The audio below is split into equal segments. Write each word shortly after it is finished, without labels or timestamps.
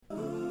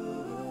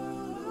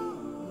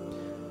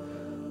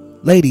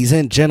Ladies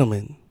and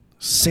gentlemen,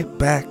 sit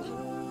back,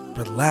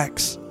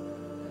 relax.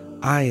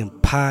 I am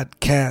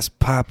Podcast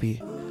Poppy,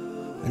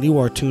 and you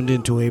are tuned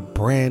into a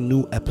brand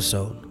new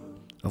episode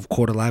of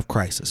Quarter Life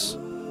Crisis,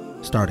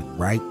 starting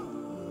right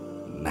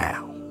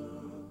now.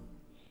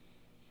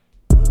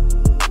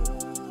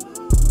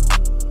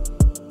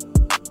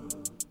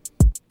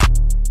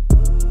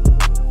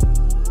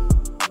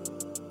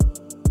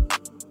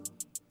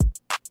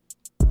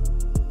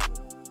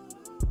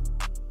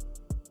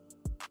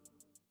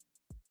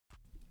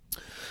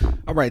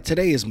 All right,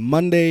 today is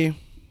Monday,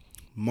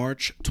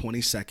 March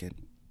 22nd.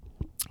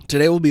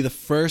 Today will be the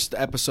first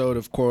episode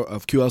of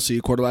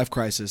QLC, Quarter Life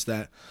Crisis,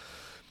 that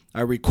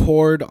I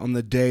record on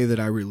the day that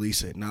I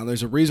release it. Now,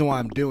 there's a reason why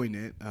I'm doing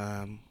it.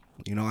 I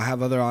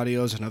have other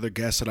audios and other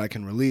guests that I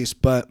can release,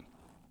 but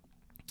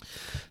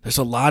there's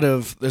a lot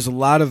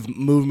of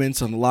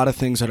movements and a lot of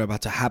things that are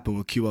about to happen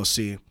with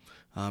QLC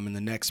in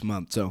the next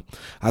month. So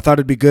I thought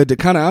it'd be good to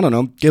kind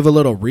of, give a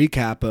little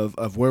recap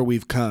of where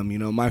we've come.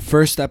 My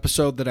first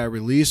episode that I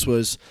released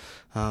was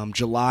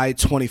July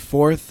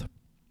 24th.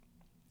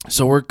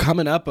 So we're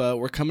coming up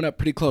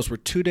pretty close. We're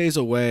 2 days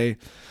away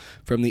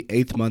from the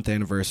 8th month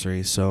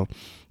anniversary. So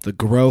the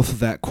growth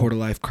that Quarter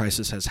Life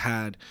Crisis has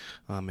had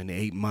in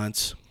 8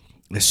 months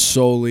is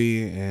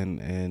solely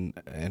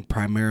and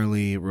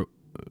primarily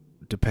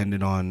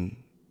dependent on,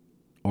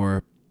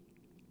 or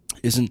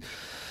isn't,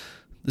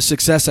 the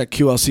success that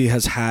QLC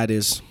has had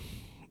is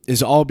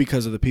all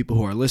because of the people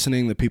who are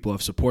listening, the people who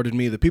have supported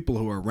me, the people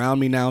who are around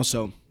me now.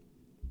 So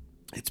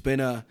it's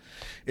been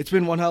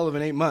one hell of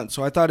an 8 months.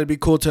 So I thought it'd be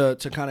cool to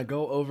kind of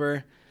go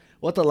over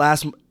what the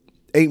last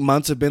 8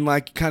 months have been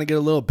like, kind of get a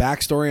little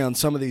backstory on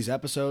some of these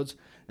episodes.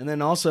 And then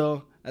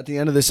also at the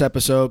end of this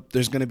episode,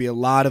 there's going to be a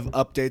lot of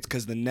updates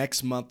because the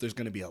next month there's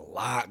going to be a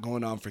lot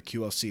going on for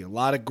QLC, a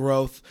lot of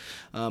growth,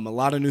 a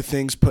lot of new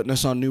things, putting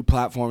us on new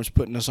platforms,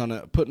 putting us on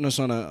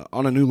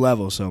a new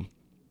level. So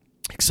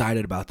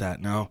excited about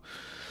that. Now,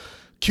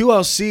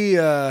 QLC,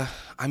 a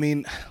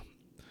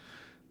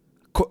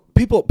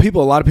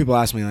lot of people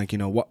ask me,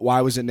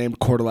 why was it named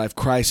Quarter Life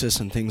Crisis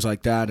and things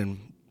like that,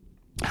 and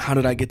how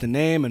did I get the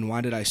name and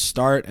why did I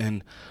start?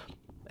 And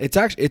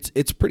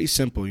it's pretty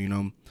simple.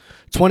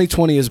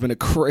 2020 has been a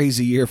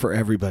crazy year for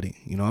everybody.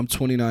 I'm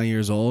 29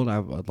 years old.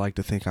 I'd like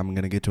to think I'm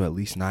going to get to at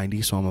least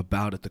 90, so I'm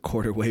about at the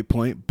quarter way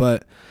point.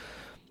 But,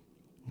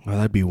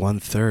 that'd be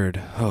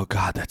 1/3. Oh,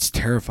 God, that's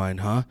terrifying,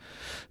 huh?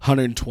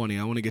 120.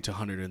 I want to get to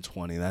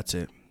 120. That's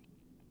it.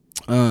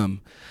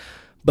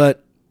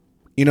 But,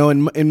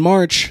 in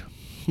March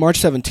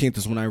 17th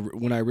is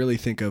when I really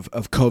think of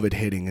COVID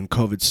hitting and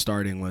COVID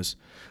starting was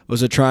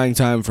a trying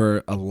time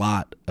for a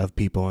lot of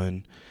people.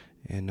 And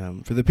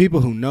for the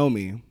people who know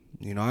me,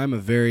 I'm a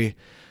very,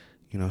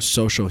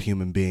 social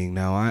human being.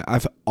 Now,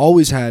 I've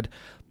always had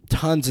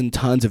tons and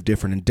tons of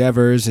different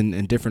endeavors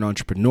and different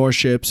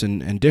entrepreneurships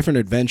and different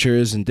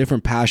adventures and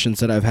different passions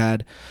that I've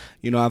had.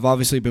 I've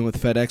obviously been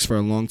with FedEx for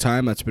a long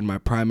time. That's been my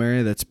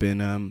primary. That's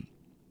been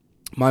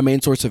my main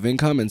source of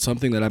income and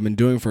something that I've been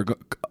doing for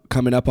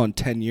coming up on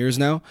 10 years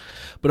now.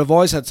 But I've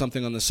always had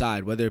something on the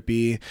side, whether it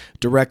be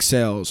direct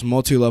sales,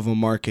 multi-level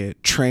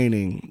market,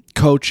 training,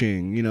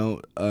 coaching,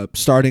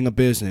 starting a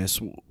business,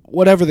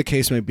 whatever the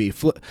case may be,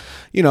 flipping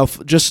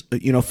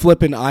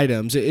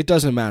items. It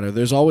doesn't matter.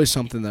 There's always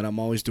something that I'm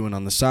always doing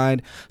on the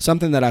side,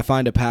 something that I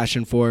find a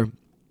passion for,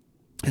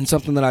 and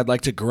something that I'd like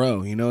to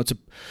grow.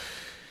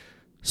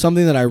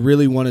 Something that I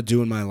really want to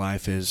do in my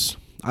life is,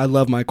 I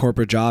love my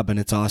corporate job and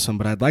it's awesome,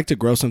 but I'd like to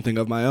grow something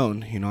of my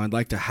own. I'd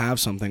like to have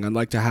something. I'd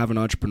like to have an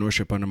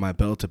entrepreneurship under my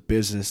belt, a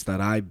business that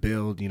I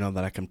build,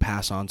 that I can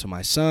pass on to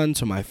my son,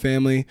 to my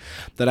family,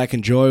 that I can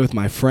enjoy with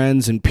my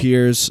friends and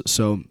peers.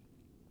 So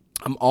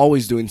I'm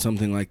always doing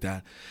something like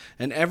that.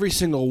 And every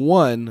single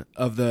one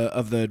of the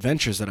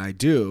adventures that I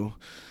do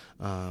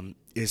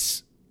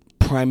is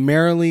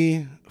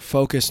primarily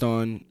focused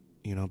on,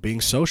 being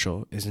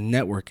social, is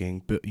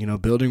networking,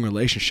 building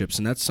relationships.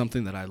 And that's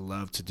something that I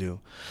love to do.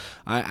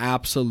 I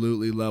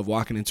absolutely love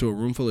walking into a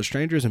room full of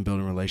strangers and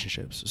building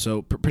relationships.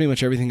 So pretty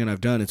much everything that I've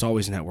done, it's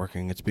always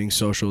networking. It's being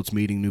social. It's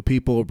meeting new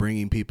people,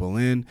 bringing people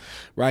in,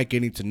 right?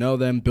 Getting to know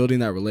them, building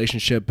that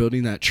relationship,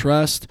 building that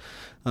trust.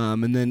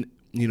 And then,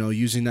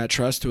 using that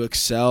trust to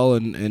excel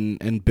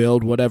and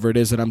build whatever it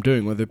is that I'm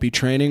doing, whether it be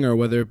training or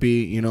whether it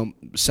be,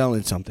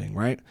 selling something,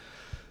 right?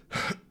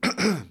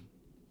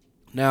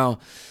 Now,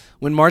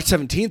 when March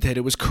 17th hit,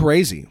 it was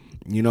crazy.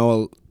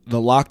 The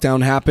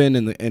lockdown happened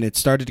and it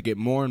started to get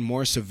more and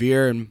more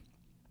severe, and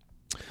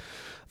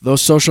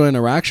those social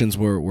interactions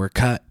were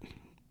cut,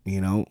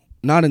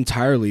 not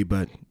entirely,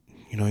 but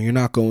you're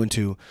not going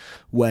to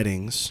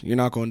weddings, you're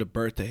not going to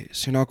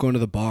birthdays, you're not going to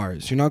the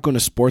bars, you're not going to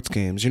sports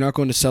games, you're not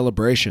going to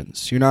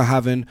celebrations, you're not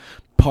having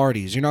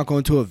parties, you're not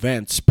going to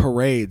events,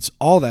 parades,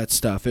 all that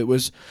stuff. It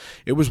was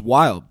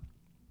wild.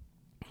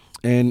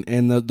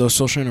 those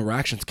social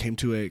interactions came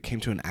to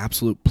an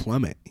absolute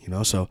plummet.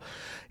 So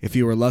if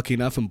you were lucky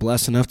enough and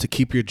blessed enough to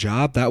keep your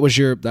job, that was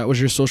your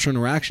social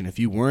interaction. If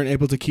you weren't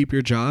able to keep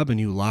your job and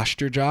you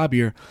lost your job,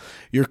 you're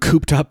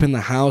cooped up in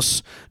the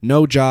house,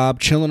 no job,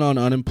 chilling on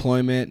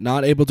unemployment,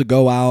 not able to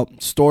go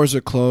out. Stores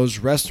are closed,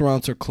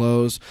 restaurants are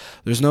closed.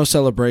 There's no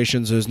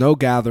celebrations, there's no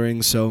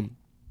gatherings. So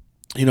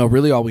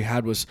really all we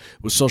had was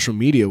social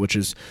media, which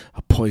is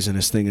a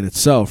poisonous thing in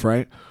itself,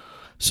 right?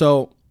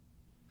 So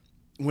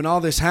when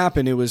all this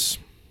happened, it was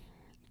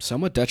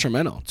somewhat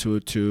detrimental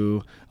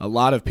to a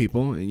lot of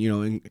people,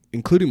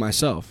 including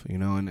myself,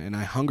 and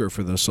I hunger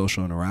for those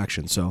social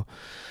interactions. So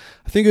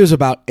I think it was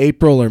about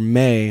April or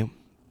May,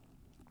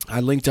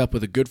 I linked up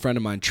with a good friend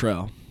of mine,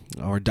 Trell,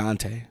 or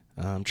Dante.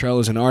 Trell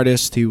is an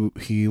artist.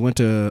 He went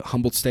to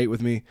Humboldt State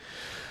with me,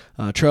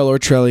 Trell or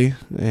Trelly,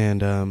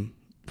 and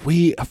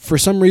we, for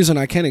some reason,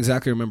 I can't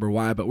exactly remember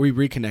why, but we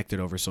reconnected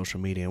over social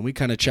media, and we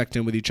kind of checked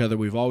in with each other.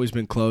 We've always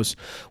been close.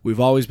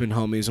 We've always been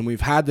homies, and we've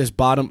had this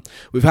bottom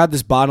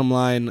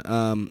line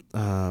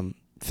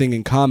thing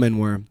in common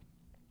where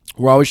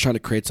we're always trying to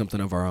create something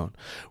of our own.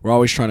 We're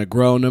always trying to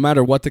grow, no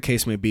matter what the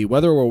case may be.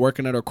 Whether we're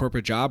working at our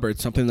corporate job or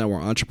it's something that we're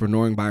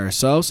entrepreneuring by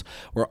ourselves,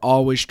 we're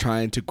always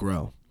trying to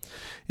grow.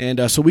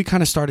 And so we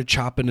kind of started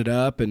chopping it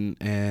up, and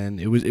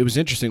it was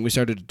interesting. We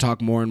started to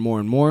talk more and more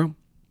and more.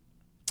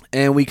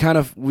 And we kind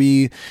of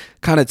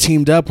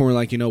teamed up, and we're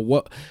like,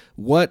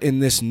 what in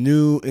this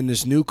new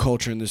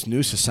culture, in this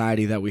new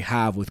society that we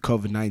have with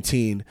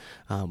COVID-19,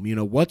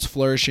 what's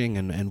flourishing,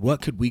 and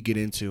what could we get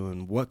into,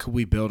 and what could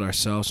we build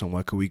ourselves, and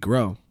what could we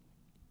grow?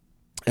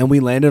 And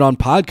we landed on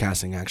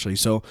podcasting, actually.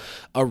 So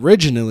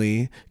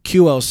originally,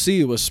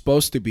 QLC was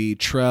supposed to be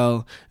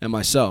Trell and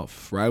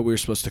myself, right? We were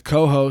supposed to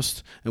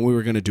co-host, and we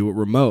were going to do it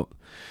remote.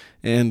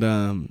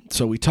 And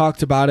so we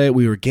talked about it.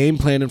 We were game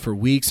planning for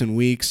weeks and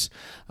weeks.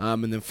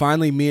 And then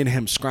finally, me and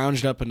him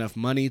scrounged up enough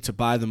money to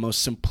buy the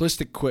most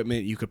simplistic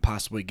equipment you could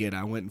possibly get.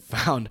 I went and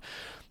found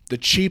the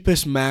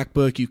cheapest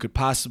MacBook you could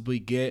possibly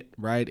get,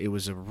 right? It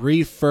was a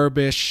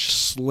refurbished,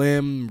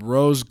 slim,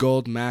 rose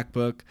gold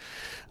MacBook.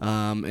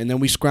 And then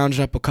we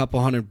scrounged up a couple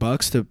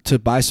 $100 to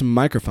buy some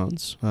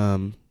microphones.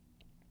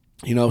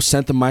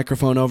 Sent the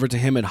microphone over to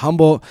him at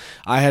Humboldt.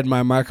 I had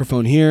my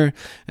microphone here,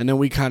 and then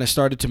we kind of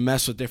started to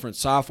mess with different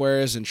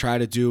softwares and try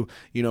to do,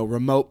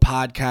 remote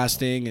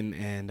podcasting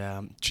and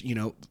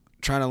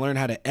trying to learn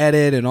how to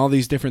edit and all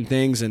these different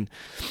things. And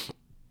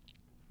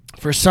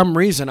for some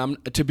reason,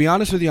 to be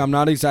honest with you, I'm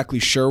not exactly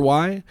sure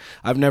why.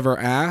 I've never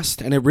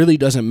asked, and it really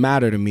doesn't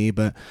matter to me,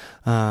 but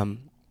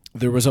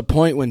there was a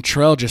point when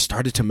Trell just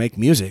started to make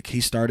music. He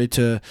started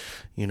to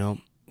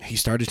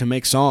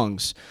make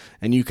songs,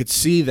 and you could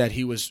see that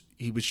he was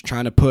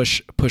trying to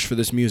push for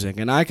this music.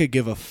 And I could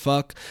give a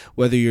fuck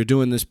whether you're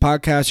doing this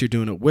podcast, you're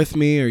doing it with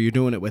me, or you're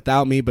doing it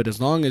without me. But as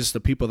long as the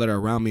people that are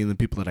around me and the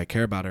people that I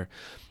care about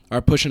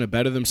are pushing to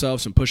better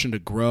themselves and pushing to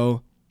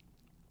grow,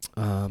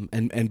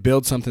 and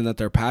build something that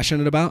they're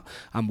passionate about,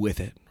 I'm with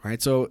it,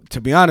 right? So to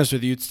be honest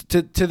with you,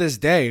 to this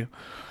day,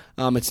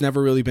 it's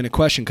never really been a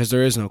question, because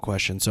there is no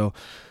question. So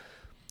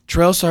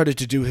Trell started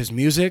to do his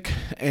music,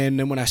 and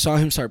then when I saw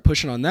him start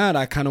pushing on that,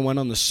 I kind of went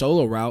on the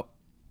solo route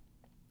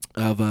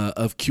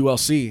of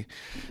QLC.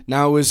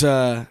 Now it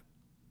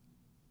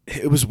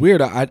was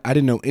weird. I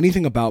didn't know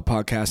anything about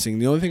podcasting.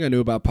 The only thing I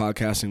knew about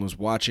podcasting was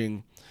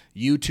watching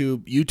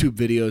YouTube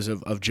videos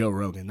of Joe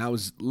Rogan. That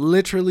was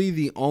literally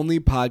the only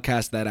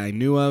podcast that I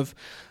knew of.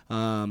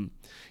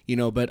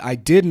 But I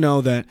did know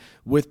that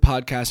with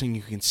podcasting,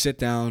 you can sit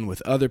down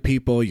with other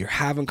people. You're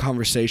having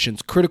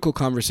conversations, critical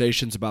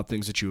conversations about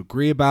things that you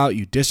agree about,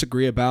 you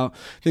disagree about,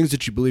 things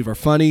that you believe are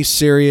funny,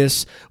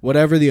 serious,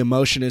 whatever the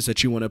emotion is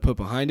that you want to put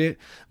behind it.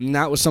 And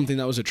that was something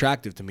that was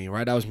attractive to me,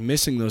 right? I was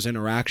missing those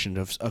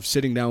interactions of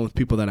sitting down with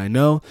people that I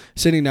know,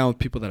 sitting down with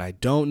people that I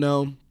don't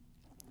know,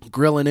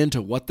 grilling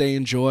into what they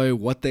enjoy,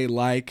 what they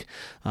like,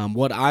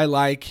 what I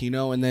like,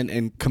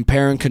 and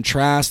compare and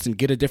contrast and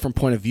get a different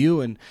point of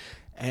view.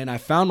 And I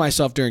found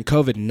myself during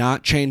COVID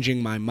not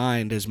changing my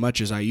mind as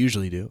much as I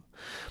usually do,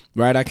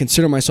 right? I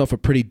consider myself a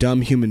pretty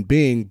dumb human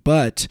being,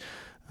 but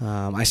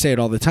I say it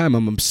all the time.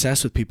 I'm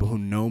obsessed with people who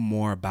know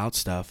more about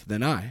stuff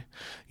than I,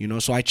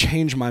 so I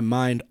change my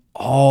mind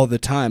all the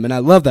time. And I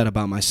love that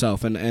about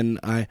myself. And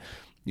I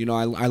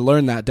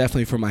learned that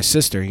definitely from my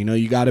sister.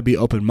 You got to be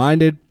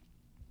open-minded.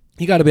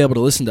 You got to be able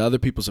to listen to other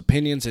people's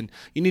opinions, and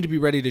you need to be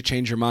ready to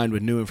change your mind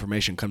when new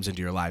information comes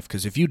into your life.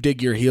 Because if you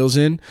dig your heels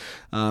in,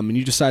 and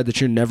you decide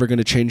that you're never going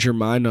to change your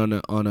mind on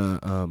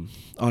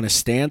a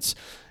stance,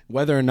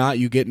 whether or not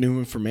you get new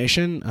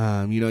information,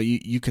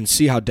 you can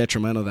see how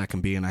detrimental that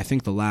can be. And I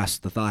think the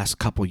last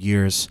couple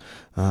years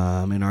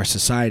in our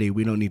society,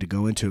 we don't need to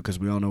go into it because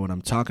we all know what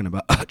I'm talking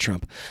about.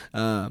 Trump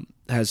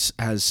has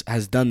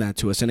done that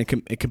to us, and it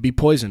can be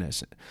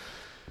poisonous.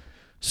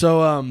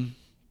 So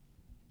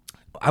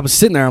I was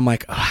sitting there, I'm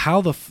like,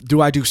 how do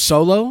I do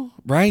solo,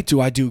 right? Do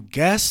I do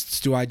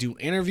guests? Do I do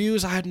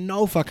interviews? I had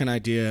no fucking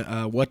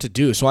idea what to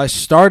do. So I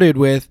started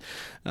with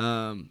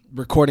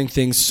recording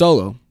things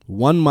solo.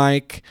 one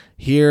mic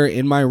here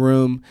in my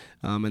room,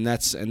 and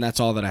that's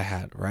all that I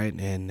had, right?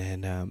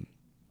 And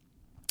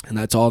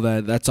that's all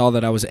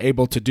that I was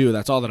able to do.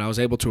 That's all that I was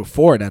able to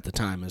afford at the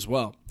time as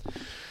well.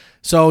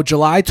 So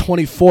July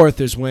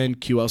 24th is when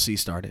QLC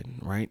started,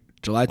 right?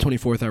 July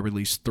 24th, I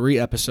released 3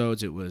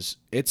 episodes. It was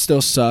It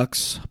Still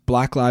Sucks,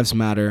 Black Lives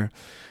Matter,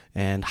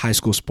 and High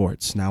School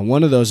Sports. Now,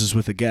 one of those is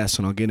with a guest,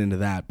 and I'll get into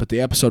that. But the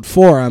episode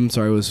 4,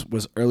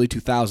 was early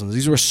 2000s.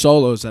 These were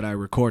solos that I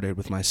recorded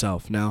with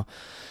myself. Now,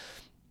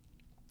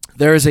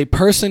 there is a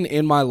person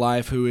in my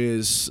life who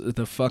is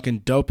the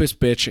fucking dopest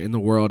bitch in the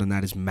world, and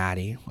that is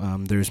Maddie.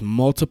 There's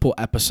multiple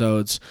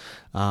episodes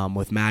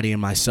with Maddie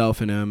and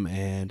myself in them,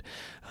 and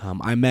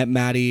I met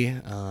Maddie.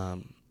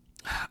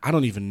 I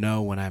don't even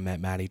know when I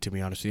met Maddie, to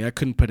be honest with you. I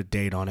couldn't put a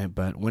date on it,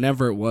 but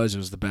whenever it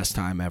was the best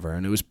time ever,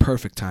 and it was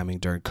perfect timing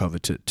during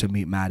COVID to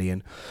meet Maddie.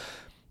 And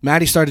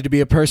Maddie started to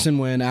be a person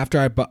when after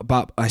I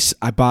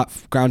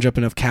bought ground up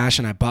enough cash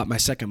and I bought my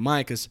second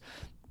mic, because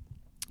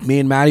me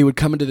and Maddie would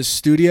come into the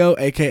studio,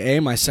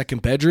 aka my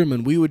second bedroom,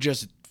 and we would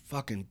just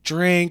fucking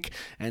drink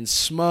and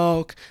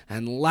smoke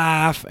and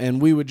laugh,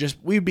 and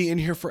we'd be in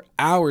here for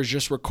hours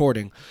just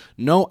recording.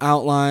 No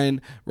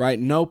outline, right?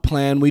 No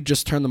plan. We'd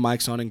just turn the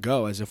mics on and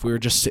go as if we were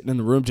just sitting in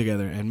the room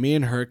together. And me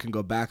and her can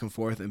go back and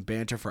forth and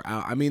banter for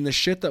hours. I mean, the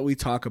shit that we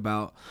talk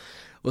about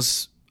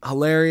was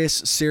hilarious,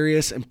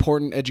 serious,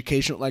 important,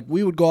 educational. Like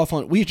we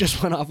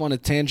just went off on a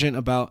tangent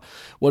about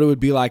what it would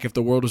be like if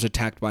the world was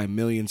attacked by 1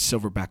 million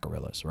silverback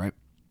gorillas, right?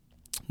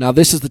 Now,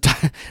 this is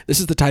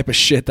the type of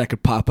shit that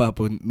could pop up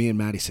when me and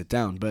Maddie sit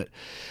down. But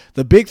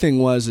the big thing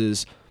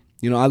is,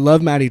 I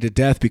love Maddie to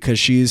death because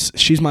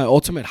she's my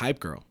ultimate hype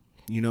girl.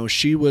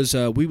 She was,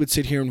 we would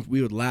sit here and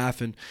we would laugh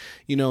and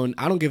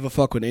I don't give a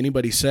fuck what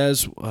anybody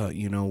says,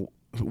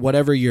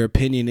 whatever your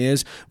opinion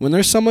is. When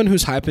there's someone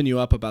who's hyping you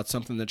up about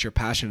something that you're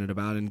passionate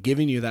about and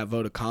giving you that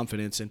vote of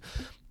confidence and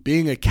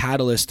being a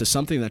catalyst to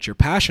something that you're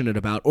passionate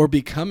about or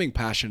becoming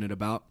passionate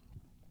about,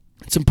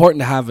 it's important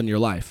to have in your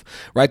life,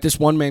 right? This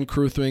one-man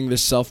crew thing,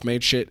 this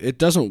self-made shit, it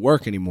doesn't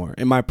work anymore.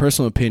 In my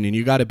personal opinion,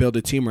 you got to build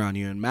a team around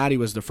you, and Maddie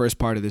was the first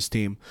part of this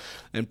team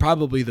and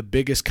probably the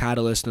biggest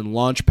catalyst and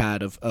launch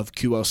pad of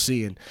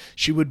QLC, and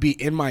she would be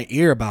in my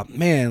ear about,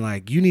 man,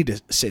 like, you need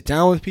to sit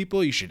down with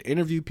people, you should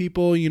interview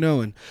people,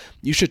 and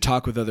you should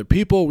talk with other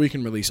people. We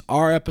can release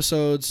our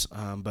episodes,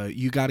 but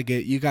you got to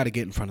get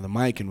in front of the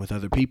mic and with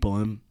other people.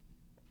 And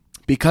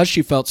because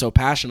she felt so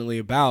passionately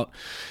about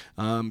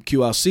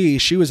QLC,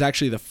 she was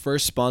actually the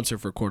first sponsor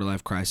for Quarter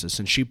Life Crisis,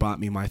 and she bought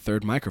me my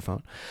 3rd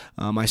microphone.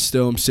 I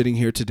still am sitting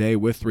here today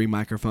with 3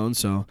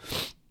 microphones, and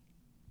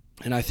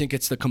I think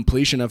it's the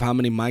completion of how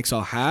many mics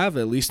I'll have,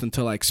 at least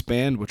until I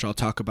expand, which I'll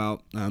talk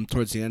about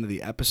towards the end of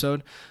the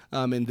episode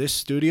in this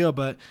studio.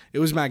 But it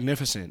was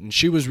magnificent, and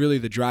she was really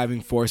the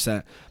driving force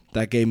that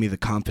gave me the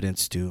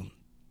confidence to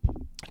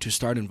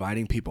start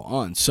inviting people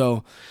on.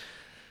 So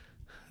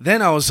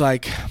then I was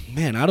like,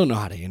 man, I don't know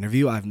how to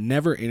interview. I've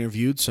never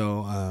interviewed,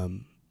 so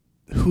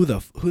who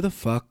the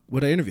fuck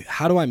would I interview?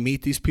 How do I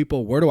meet these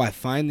people? Where do I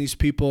find these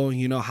people?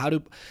 How do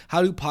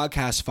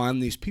podcasts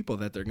find these people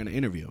that they're going to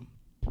interview?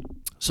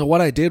 So what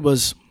I did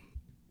was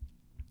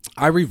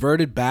I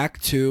reverted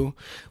back to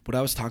what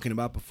I was talking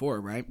about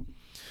before, right?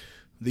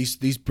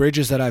 These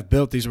bridges that I've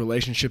built, these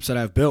relationships that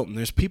I've built, and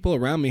there's people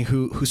around me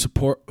who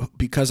support,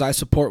 because I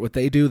support what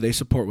they do, they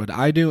support what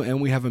I do,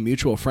 and we have a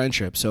mutual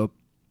friendship. So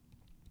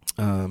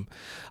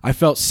I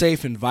felt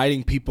safe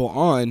inviting people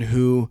on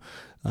who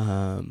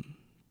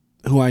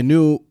I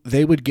knew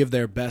they would give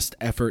their best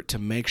effort to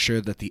make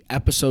sure that the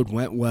episode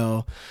went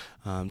well,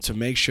 to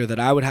make sure that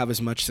I would have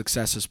as much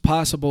success as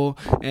possible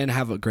and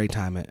have a great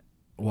time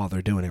while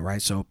they're doing it,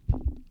 right? So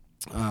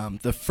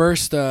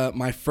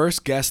my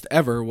first guest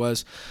ever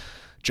was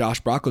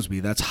Josh Brocklesby.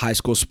 That's High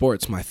School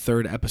Sports, my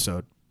 3rd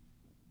episode.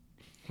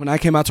 When I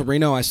came out to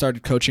Reno, I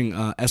started coaching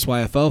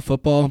SYFL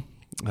football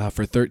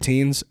for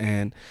 13s,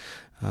 and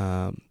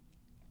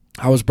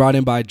I was brought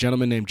in by a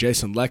gentleman named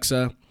Jason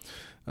Lexa,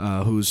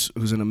 who's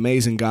an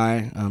amazing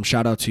guy.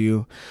 Shout out to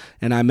you.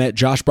 And I met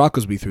Josh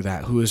Brocklesby through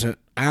that, who is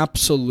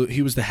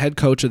he was the head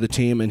coach of the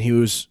team, and he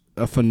was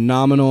a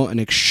phenomenal and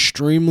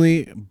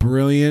extremely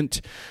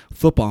brilliant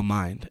football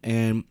mind.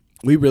 And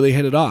we really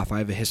hit it off. I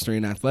have a history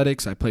in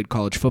athletics. I played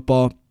college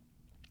football.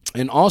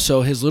 And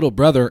also his little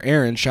brother,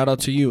 Aaron, shout out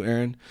to you,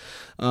 Aaron,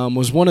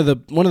 was one of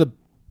the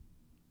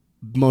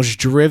most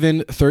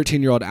driven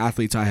 13-year-old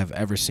athletes I have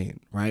ever seen,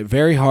 right?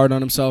 Very hard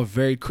on himself,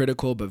 very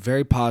critical, but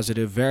very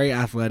positive, very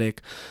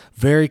athletic,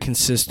 very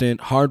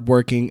consistent,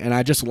 hardworking, and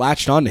I just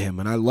latched onto him,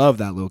 and I love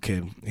that little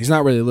kid. He's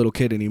not really a little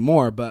kid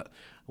anymore, but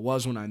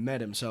was when I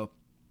met him. So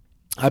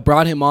I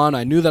brought him on.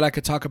 I knew that I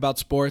could talk about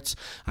sports.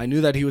 I knew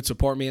that he would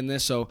support me in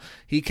this. So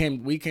we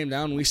came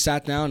down, we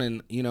sat down,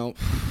 and,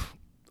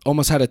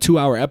 almost had a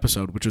 2-hour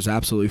episode, which was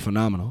absolutely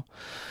phenomenal.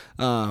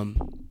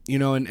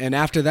 And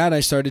after that, I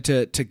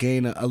started to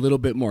gain a little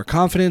bit more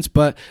confidence,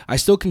 but I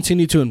still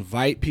continued to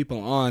invite people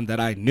on that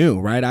I knew,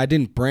 right? I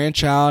didn't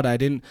branch out. I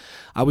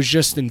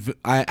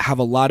have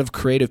a lot of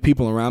creative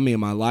people around me in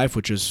my life,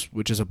 which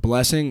is a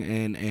blessing,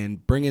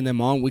 and bringing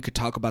them on, we could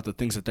talk about the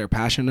things that they're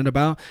passionate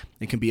about.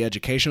 It can be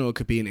educational, it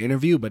could be an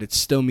interview, but it's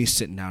still me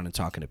sitting down and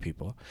talking to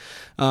people.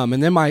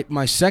 And then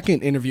my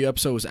second interview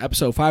episode was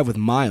episode 5 with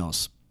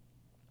Miles.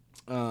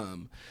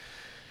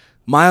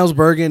 Miles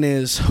Bergen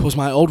was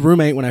my old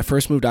roommate when I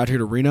first moved out here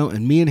to Reno,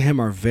 and me and him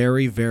are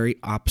very, very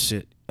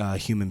opposite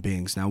human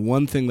beings. Now,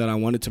 one thing that I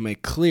wanted to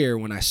make clear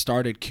when I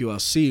started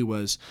QLC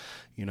was,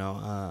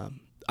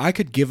 I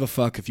could give a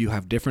fuck if you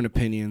have different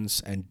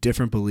opinions and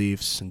different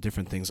beliefs and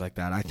different things like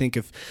that. I think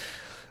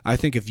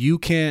if you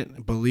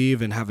can't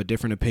believe and have a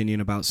different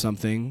opinion about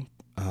something,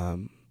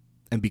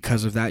 and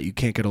because of that, you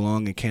can't get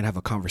along and can't have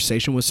a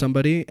conversation with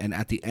somebody, and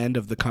at the end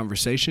of the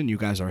conversation, you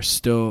guys are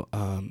still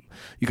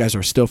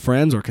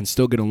friends or can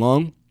still get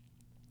along,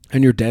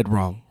 and you're dead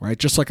wrong, right?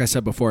 Just like I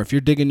said before, if you're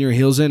digging your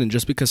heels in and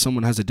just because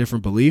someone has a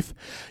different belief,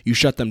 you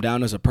shut them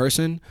down as a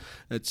person,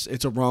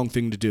 it's a wrong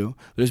thing to do.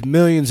 There's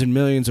millions and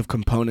millions of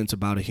components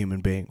about a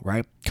human being,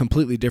 right?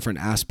 Completely different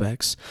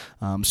aspects.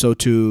 So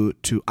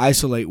to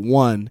isolate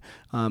one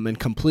and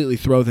completely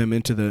throw them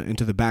into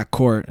the back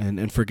court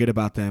and forget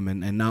about them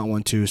and not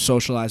want to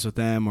socialize with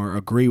them or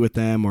agree with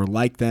them or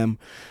like them,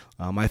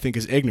 I think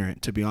is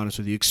ignorant, to be honest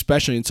with you,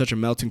 especially in such a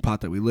melting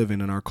pot that we live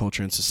in our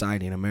culture and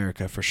society in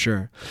America, for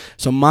sure.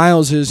 So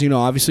Miles is,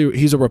 obviously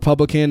he's a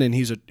Republican and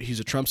he's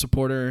a Trump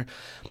supporter,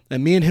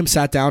 and me and him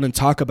sat down and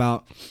talk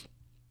about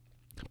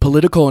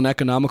political and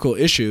economical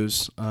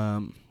issues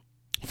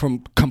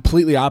from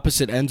completely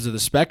opposite ends of the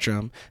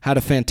spectrum. Had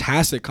a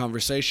fantastic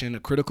conversation,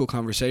 a critical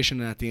conversation,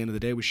 and at the end of the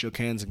day, we shook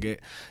hands and gave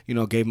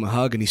him a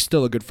hug, and he's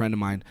still a good friend of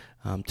mine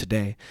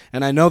today.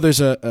 And I know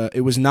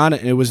it was not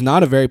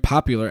a very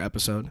popular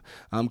episode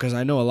because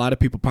I know a lot of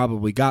people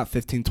probably got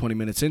 15-20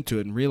 minutes into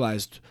it and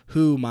realized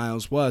who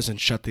Miles was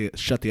and shut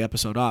the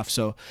episode off.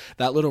 So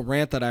that little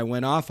rant that I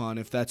went off on,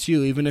 if that's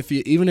you, even if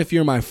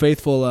you're my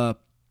faithful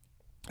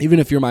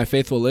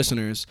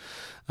listeners,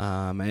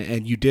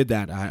 and you did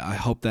that, I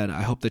hope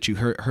that you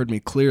heard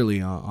me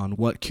clearly on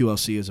what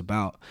QLC is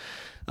about.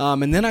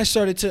 And then I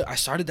started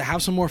to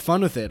have some more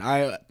fun with it.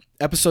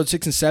 Episode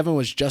 6 and 7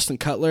 was Justin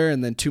Cutler,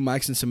 and then 2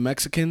 Mics and some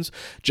Mexicans.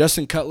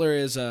 Justin Cutler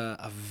is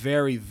a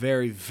very,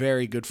 very,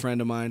 very good friend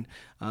of mine.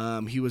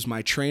 He was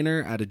my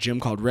trainer at a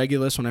gym called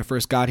Regulus when I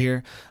first got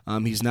here.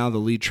 He's now the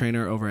lead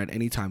trainer over at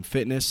Anytime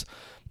Fitness.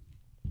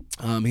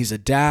 He's a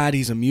dad,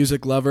 he's a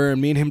music lover, and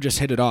me and him just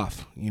hit it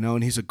off,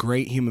 and he's a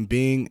great human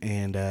being,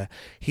 and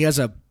he has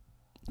a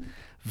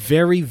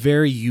very,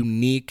 very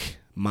unique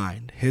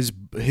mind. His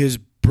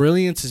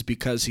brilliance is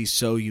because he's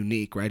so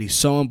unique, right? He's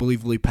so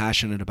unbelievably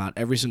passionate about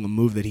every single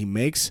move that he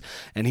makes,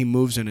 and he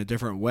moves in a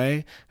different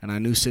way, and I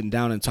knew sitting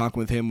down and talking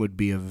with him would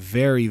be a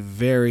very,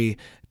 very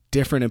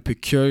different and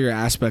peculiar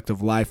aspect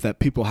of life that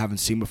people haven't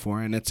seen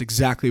before, and that's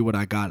exactly what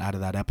I got out of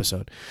that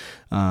episode.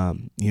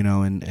 And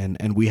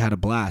we had a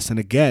blast. And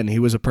again, he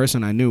was a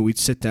person I knew. We'd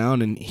sit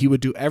down and he would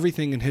do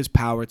everything in his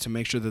power to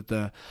make sure that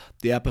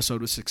the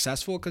episode was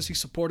successful because he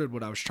supported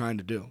what I was trying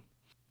to do.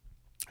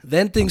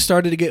 Then things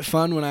started to get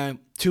fun when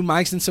 2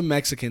 Mics and some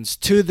Mexicans.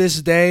 To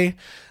this day,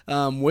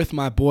 with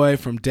my boy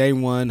from day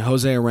one,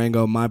 Jose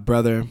Arango, my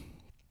brother.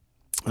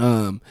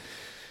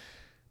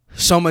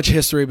 So much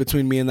history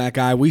between me and that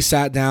guy. We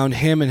sat down,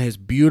 him and his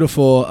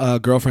beautiful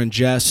girlfriend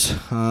Jess,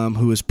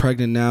 who is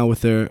pregnant now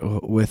with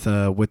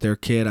their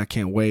kid. I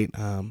can't wait.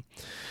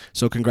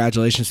 So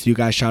congratulations to you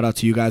guys. Shout out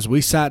to you guys. We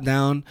sat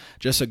down,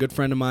 just a good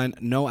friend of mine,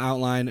 no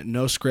outline,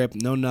 no script,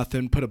 no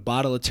nothing. Put a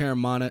bottle of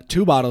Teremana,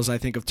 2 bottles, I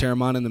think, of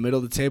Teremana in the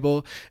middle of the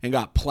table and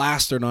got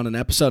plastered on an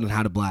episode and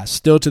had a blast.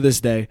 Still to this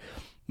day,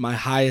 my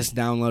highest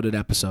downloaded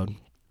episode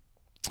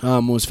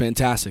was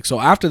fantastic.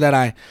 So after that,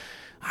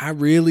 I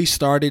really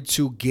started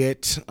to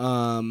get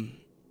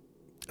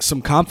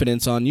some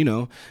confidence on,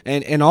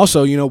 and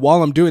also,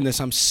 while I'm doing this,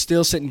 I'm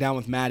still sitting down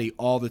with Maddie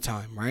all the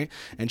time, right?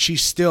 And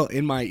she's still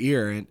in my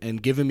ear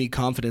and giving me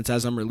confidence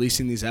as I'm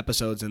releasing these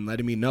episodes and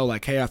letting me know,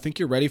 like, hey, I think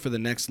you're ready for the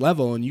next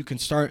level and you can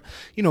start,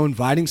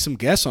 inviting some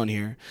guests on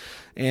here.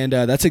 And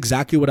that's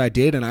exactly what I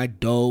did, and I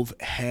dove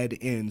head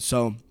in.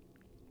 So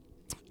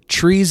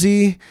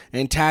Treasy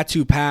and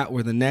Tattoo Pat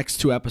were the next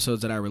 2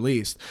 episodes that I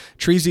released.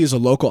 Treasy is a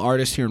local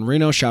artist here in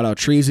Reno. Shout out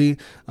Treasy.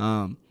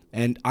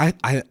 And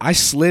I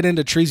slid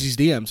into Treasy's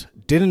DMs.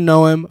 Didn't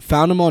know him.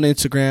 Found him on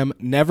Instagram.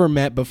 Never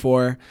met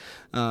before.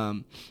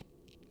 And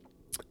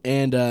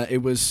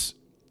it was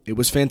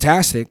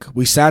fantastic.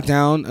 We sat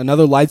down.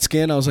 Another light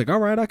skin. I was like, all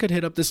right, I could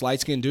hit up this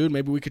light skin dude.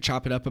 Maybe we could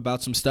chop it up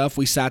about some stuff.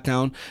 We sat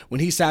down. When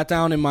he sat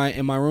down in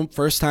my room,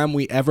 first time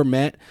we ever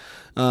met,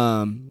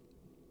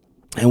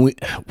 and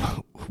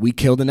we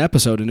killed an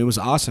episode, and it was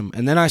awesome.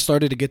 And then I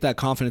started to get that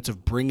confidence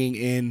of bringing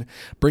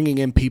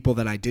in people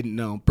that I didn't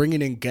know,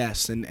 bringing in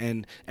guests,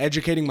 and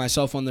educating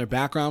myself on their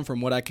background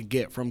from what I could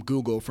get from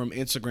Google, from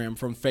Instagram,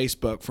 from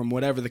Facebook, from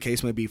whatever the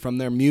case may be, from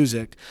their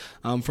music,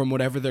 from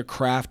whatever their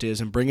craft is,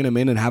 and bringing them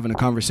in and having a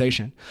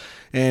conversation.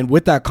 And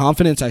with that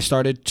confidence, I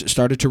started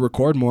to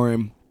record more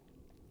and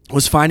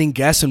was finding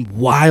guests in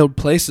wild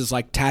places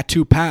like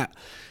Tattoo Pat.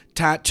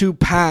 Tattoo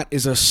Pat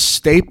is a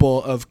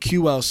staple of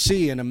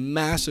QLC and a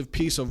massive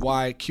piece of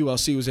why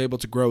QLC was able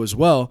to grow as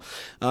well.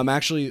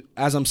 Actually,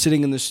 as I'm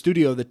sitting in the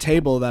studio, the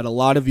table that a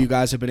lot of you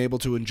guys have been able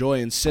to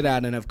enjoy and sit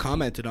at and have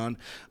commented on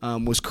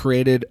was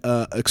created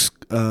as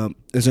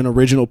an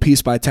original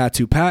piece by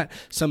Tattoo Pat.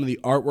 Some of the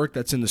artwork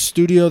that's in the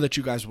studio that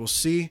you guys will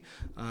see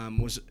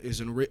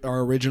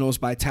are originals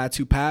by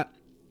Tattoo Pat.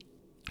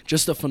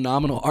 Just a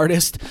phenomenal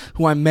artist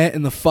who I met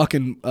in the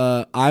fucking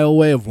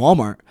aisleway of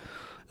Walmart.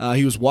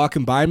 He was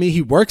walking by me.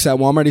 He works at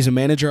Walmart. He's a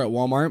manager at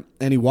Walmart.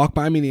 And he walked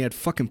by me and he had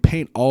fucking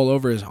paint all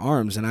over his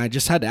arms. And I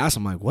just had to ask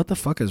him, like, what the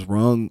fuck is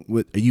wrong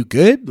with, are you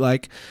good?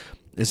 Like,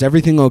 is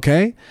everything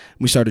okay? And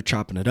we started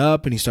chopping it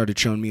up and he started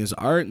showing me his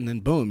art. And then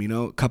boom,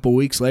 a couple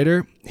weeks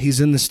later, he's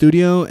in the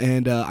studio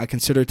and I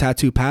consider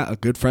Tattoo Pat a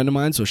good friend of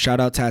mine. So shout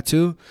out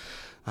Tattoo.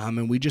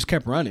 And we just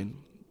kept running.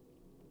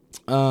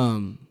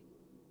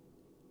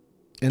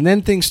 And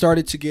then things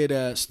started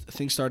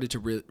to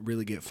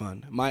really get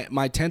fun. My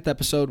 10th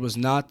episode was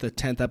not the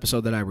 10th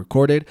episode that I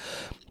recorded,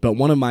 but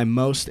one of my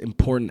most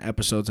important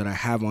episodes that I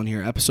have on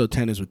here. Episode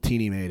 10 is with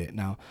Teeny Made It.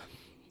 Now,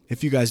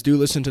 if you guys do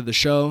listen to the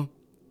show,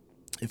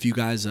 if you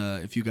guys do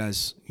follow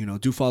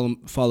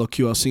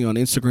QLC on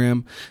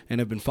Instagram and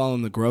have been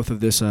following the growth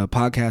of this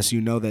podcast,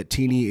 you know that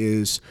Teeny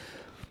is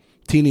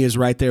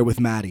right there with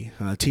Maddie.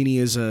 Teeny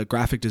is a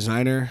graphic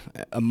designer,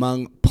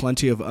 among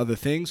plenty of other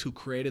things, who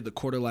created the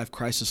Quarter Life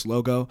Crisis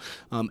logo.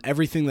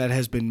 Everything that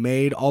has been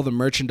made, all the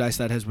merchandise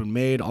that has been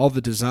made, all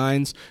the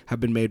designs have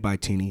been made by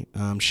Teeny.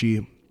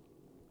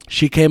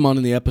 She came on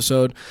in the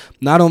episode.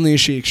 Not only is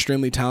she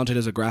extremely talented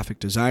as a graphic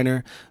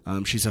designer,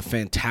 she's a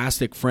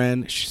fantastic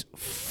friend. She's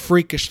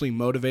freakishly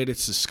motivated.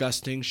 It's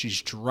disgusting.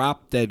 She's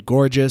drop dead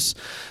gorgeous.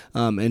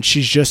 And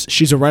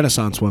she's a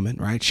Renaissance woman,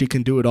 right? She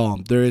can do it all.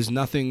 There is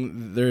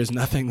nothing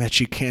that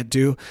she can't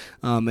do.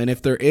 And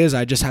if there is,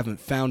 I just haven't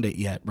found it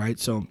yet, right?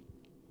 So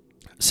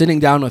sitting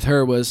down with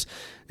her was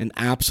an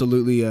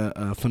absolutely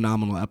a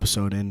phenomenal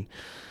episode. And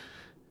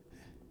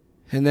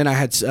then I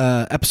had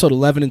episode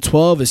 11 and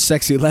 12 is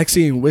Sexy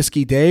Lexi and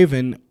Whiskey Dave,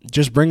 and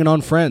just bringing on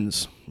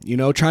friends,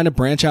 trying to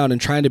branch out and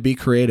trying to be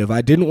creative.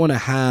 I didn't want to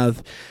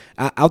have,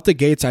 out the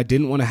gates, I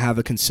didn't want to have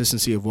a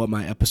consistency of what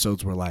my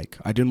episodes were like.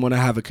 I didn't want to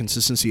have a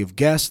consistency of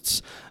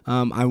guests.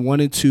 I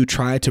wanted to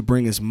try to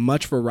bring as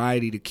much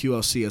variety to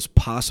QLC as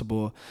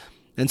possible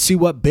and see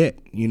what bit,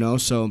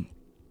 so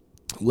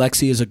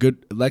Lexi is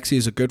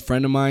a good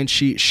friend of mine.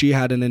 She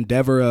had an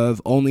endeavor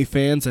of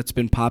OnlyFans that's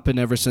been popping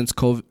ever since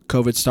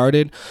COVID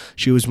started.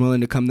 She was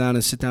willing to come down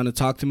and sit down and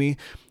talk to me.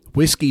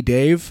 Whiskey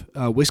Dave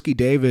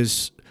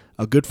is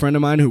a good friend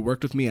of mine who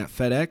worked with me at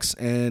FedEx,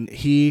 and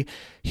he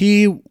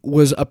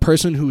was a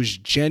person who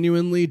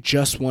genuinely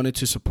just wanted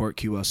to support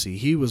QLC.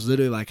 He was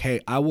literally like, hey,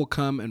 I will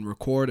come and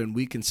record and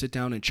we can sit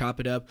down and chop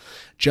it up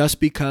just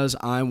because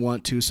I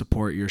want to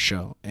support your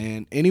show.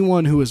 And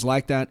anyone who is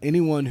like that,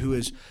 anyone who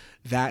is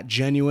that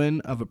genuine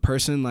of a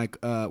person like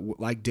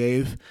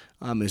Dave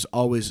is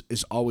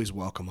always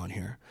welcome on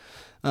here.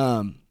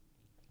 And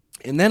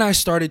then I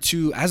started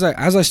to, as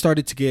I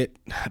started to get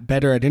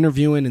better at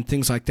interviewing and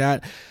things like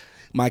that,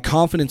 my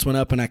confidence went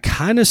up and I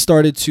kind of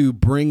started to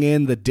bring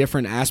in the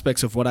different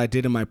aspects of what I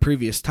did in my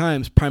previous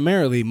times,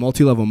 primarily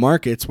multi-level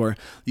markets, where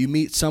you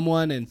meet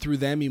someone and through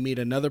them you meet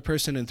another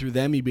person and through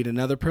them you meet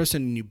another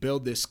person and you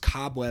build this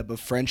cobweb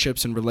of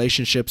friendships and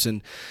relationships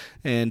and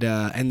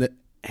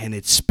it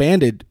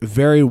expanded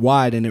very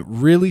wide, and it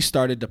really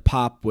started to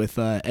pop with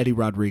Eddie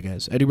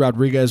Rodriguez. Eddie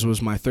Rodriguez was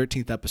my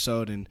 13th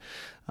episode, and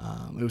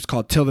it was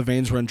called Till the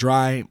Veins Run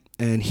Dry,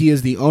 and he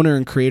is the owner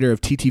and creator of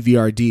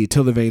TTVRD,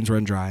 Till the Veins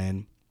Run Dry,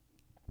 and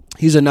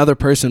he's another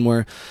person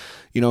where,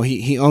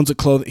 he owns a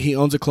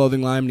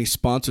clothing line and he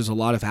sponsors a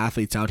lot of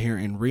athletes out here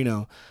in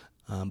Reno.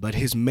 But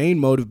his main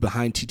motive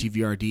behind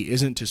TTVRD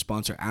isn't to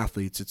sponsor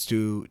athletes; it's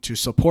to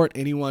support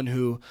anyone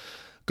who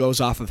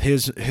goes off of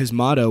his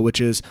motto, which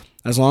is,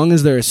 as long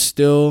as there is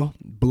still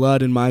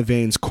blood in my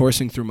veins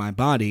coursing through my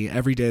body,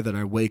 every day that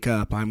I wake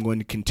up, I'm going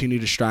to continue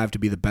to strive to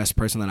be the best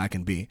person that I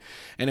can be.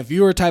 And if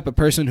you're a type of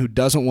person who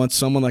doesn't want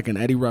someone like an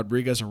Eddie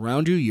Rodriguez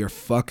around you, you're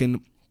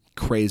fucking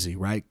crazy,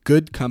 right?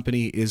 Good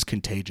company is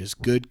contagious.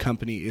 Good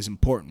company is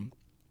important.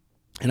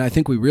 And I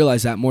think we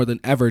realized that more than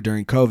ever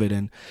during COVID.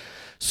 And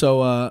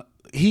so,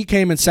 he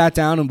came and sat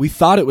down, and we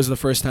thought it was the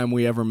first time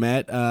we ever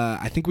met.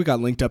 I think we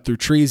got linked up through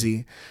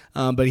Treasy,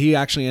 but he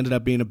actually ended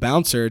up being a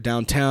bouncer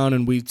downtown,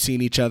 and we'd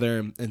seen each other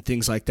and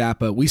things like that.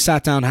 But we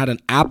sat down, had an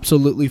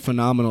absolutely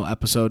phenomenal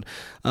episode.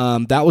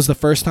 That was the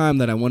first time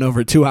that I went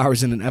over 2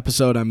 hours in an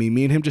episode. I mean,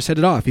 me and him just hit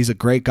it off. He's a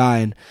great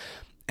guy,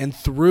 And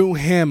through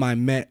him, I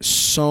met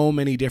so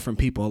many different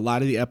people. A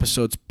lot of the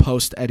episodes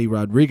post Eddie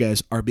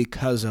Rodriguez are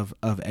because of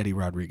Eddie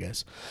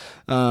Rodriguez.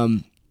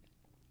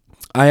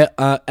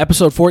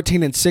 Episode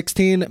 14 and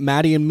 16,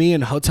 Maddie and Me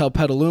in Hotel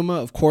Petaluma,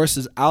 of course,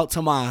 is out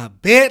to my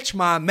bitch,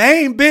 my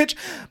main bitch,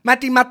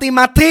 Mati.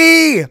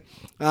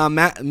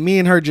 Me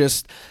and her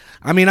just,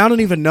 I don't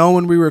even know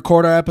when we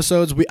record our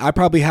episodes. I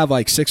probably have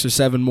like 6 or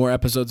 7 more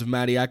episodes of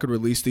Maddie. I could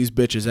release these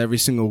bitches every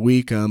single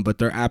week, but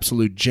they're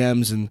absolute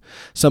gems, and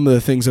some of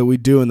the things that we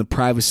do in the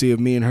privacy of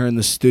me and her in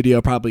the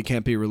studio probably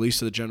can't be released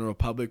to the general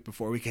public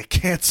before we get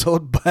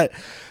canceled, but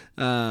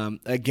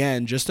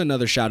again, just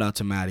another shout out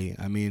to Maddie.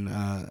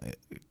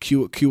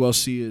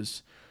 QLC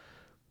is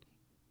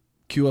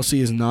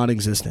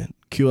non-existent.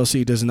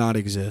 QLC does not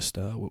exist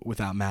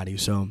without Maddie.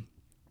 So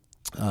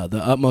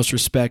the utmost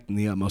respect and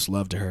the utmost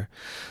love to her.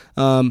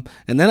 And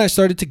then I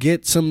started to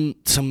get some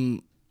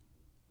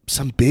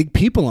big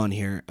people on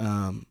here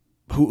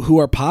who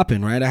are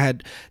popping, right? I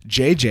had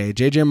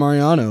JJ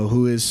Mariano,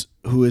 who is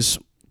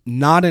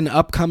not an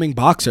upcoming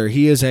boxer.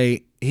 He is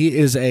a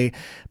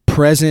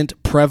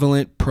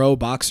prevalent pro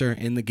boxer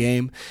in the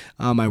game.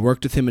 I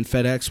worked with him in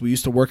FedEx. We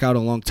used to work out a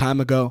long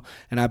time ago,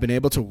 and I've been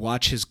able to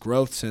watch his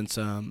growth since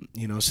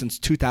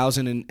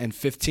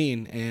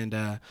 2015,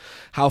 and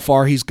how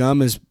far he's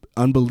come is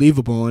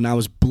unbelievable. And I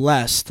was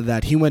blessed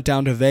that he went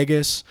down to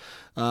Vegas,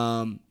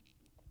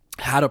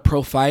 had a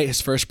pro fight, his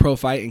first pro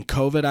fight in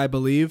COVID, I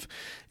believe,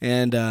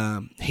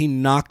 and he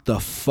knocked the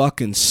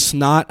fucking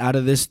snot out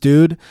of this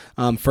dude.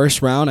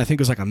 First round, I think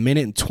it was like 1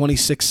 minute and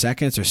 26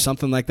 seconds or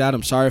something like that.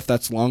 I'm sorry if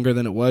that's longer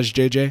than it was,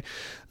 JJ.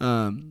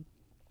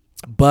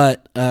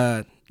 But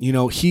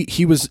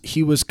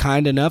he was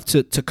kind enough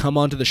to come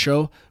onto the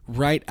show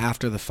right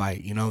after the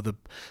fight.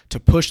 To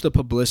push the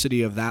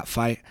publicity of that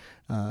fight.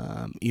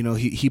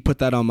 He put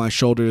that on my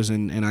shoulders,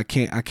 and I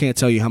can't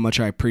tell you how much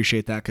I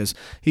appreciate that, because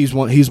he's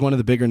one of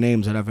the bigger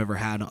names that I've ever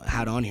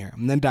had on here.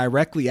 And then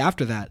directly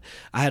after that,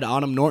 I had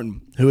Autumn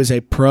Norton, who is a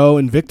pro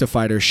Invicta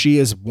fighter. She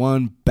is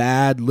one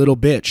bad little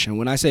bitch, and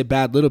when I say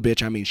bad little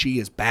bitch, I mean she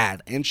is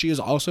bad, and she is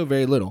also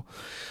very little.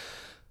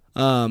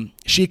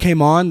 She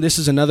came on. This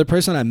is another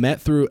person I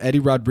met through Eddie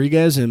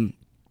Rodriguez, and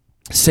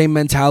same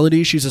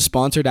mentality. She's a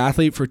sponsored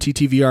athlete for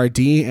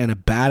TTVRD and a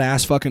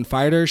badass fucking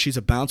fighter. She's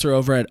a bouncer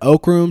over at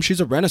Oak Room. She's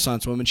a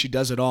Renaissance woman. She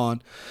does it all.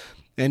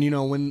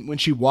 And when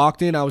she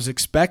walked in, I was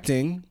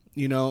expecting,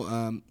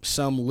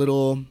 some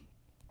little,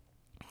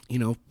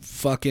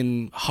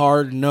 fucking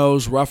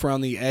hard-nosed, rough around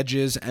the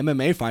edges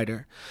MMA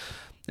fighter.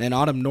 And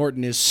Autumn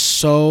Norton is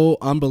so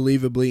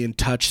unbelievably in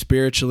touch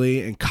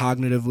spiritually and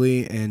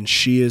cognitively, and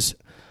she's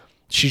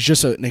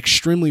just an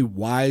extremely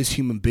wise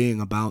human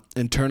being about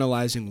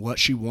internalizing what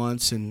she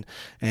wants and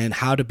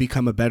how to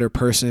become a better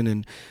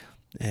person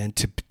and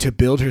to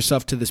build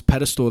herself to this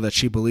pedestal that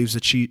she believes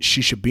that she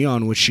should be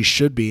on, which she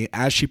should be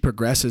as she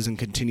progresses and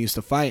continues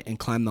to fight and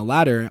climb the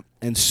ladder,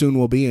 and soon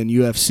will be in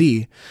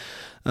UFC,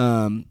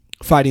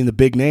 fighting the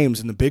big names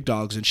and the big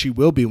dogs, and she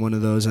will be one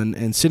of those.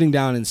 And sitting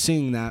down and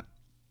seeing that,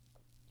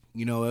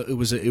 it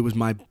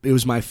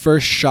was my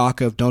first shock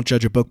of don't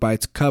judge a book by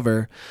its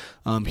cover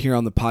here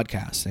on the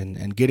podcast,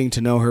 and getting to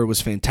know her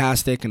was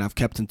fantastic, and I've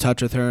kept in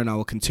touch with her, and I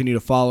will continue to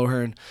follow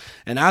her,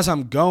 and as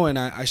I'm going,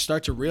 I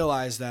start to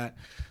realize that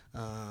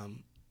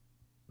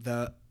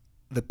the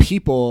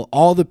people,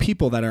 all the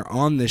people that are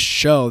on this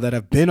show, that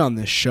have been on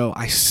this show,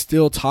 I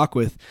still talk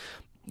with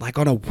like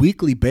on a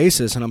weekly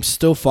basis, and I'm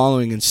still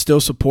following and still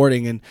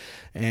supporting,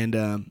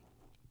 and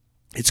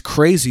it's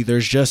crazy.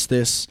 There's just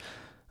this.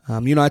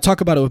 I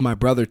talk about it with my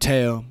brother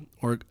Teo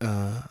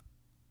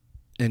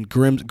and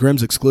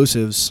Grimm's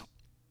Exclusives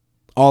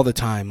all the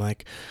time.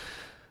 Like,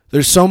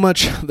 there's so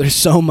much at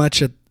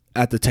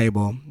the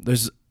table.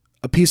 There's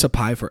a piece of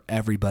pie for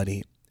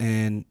everybody,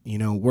 and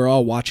we're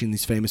all watching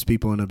these famous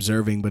people and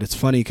observing. But it's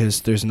funny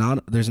because there's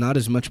not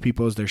as much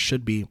people as there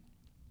should be.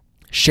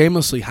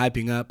 Shamelessly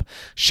hyping up,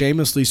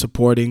 shamelessly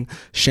supporting,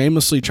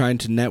 shamelessly trying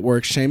to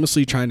network,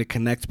 shamelessly trying to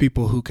connect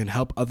people who can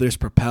help others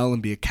propel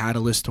and be a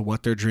catalyst to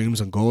what their dreams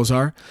and goals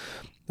are.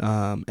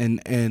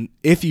 And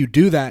if you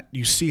do that,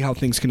 you see how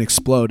things can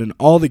explode. And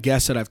all the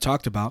guests that I've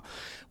talked about,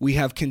 we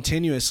have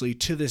continuously,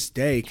 to this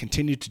day,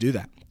 continued to do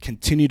that.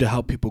 Continue to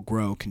help people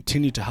grow,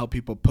 continue to help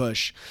people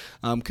push,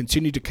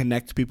 continue to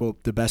connect people,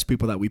 the best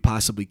people that we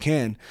possibly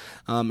can.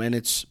 And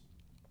it's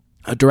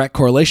a direct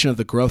correlation of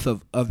the growth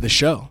of the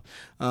show.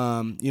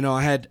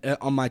 I had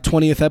on my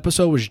 20th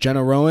episode was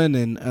Jenna Rowan,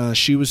 and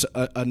she was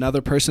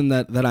another person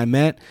that I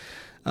met.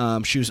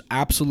 She was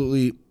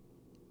absolutely,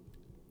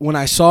 when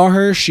I saw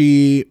her,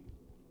 she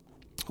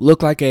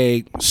looked like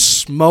a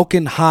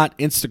smoking hot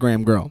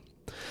Instagram girl.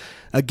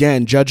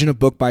 Again, judging a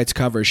book by its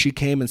cover. She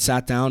came and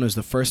sat down. It was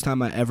the first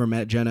time I ever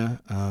met Jenna.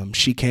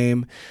 She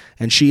came,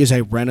 and she is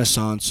a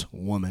Renaissance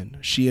woman.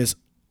 She is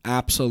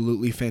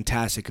absolutely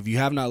fantastic. If you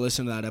have not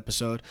listened to that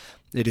episode,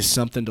 it is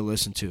something to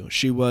listen to.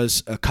 She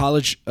was a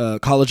college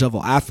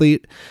level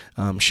athlete.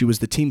 She was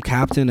the team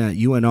captain at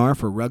UNR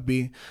for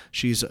rugby.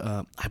 She's,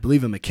 I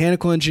believe, a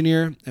mechanical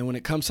engineer. And when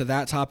it comes to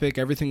that topic,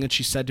 everything that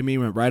she said to me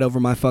went right over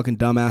my fucking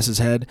dumbass's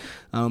head.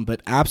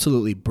 But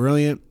absolutely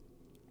brilliant.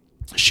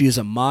 She is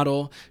a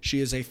model.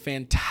 She is a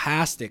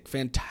fantastic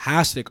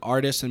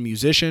artist and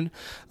musician.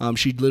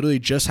 She literally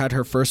just had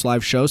her first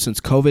live show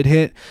since COVID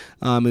hit.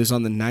 It was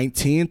on the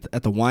 19th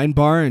at the Wine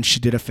Bar, and she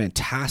did a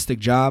fantastic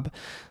job.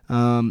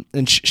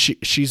 And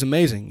she's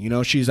amazing. You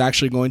know, she's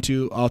actually going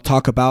to, I'll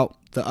talk about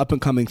the up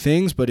and coming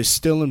things, but is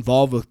still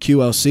involved with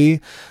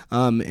QLC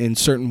in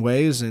certain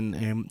ways,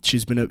 and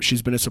she's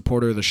been a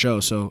supporter of the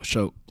show.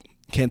 So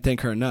can't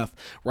thank her enough.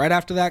 Right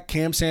after that,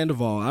 Cam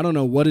Sandoval. I don't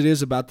know what it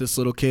is about this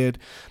little kid.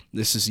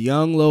 This is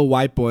young little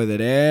white boy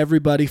that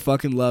everybody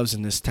fucking loves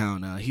in this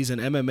town. He's an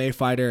MMA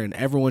fighter, and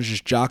everyone's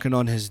just jocking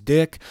on his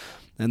dick.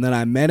 And then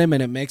I met him,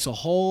 and it makes a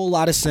whole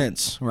lot of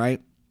sense, right?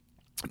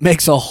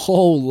 Makes a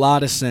whole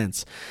lot of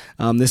sense.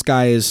 This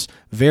guy is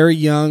very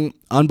young,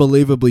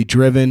 unbelievably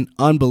driven,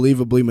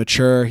 unbelievably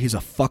mature. He's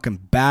a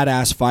fucking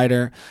badass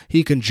fighter.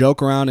 He can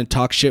joke around and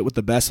talk shit with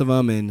the best of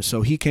them. And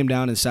so he came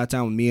down and sat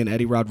down with me and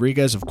Eddie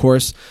Rodriguez. Of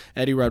course,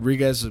 Eddie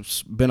Rodriguez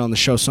has been on the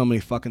show so many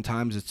fucking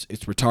times.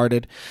 It's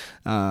retarded.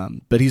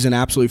 But he's an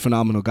absolutely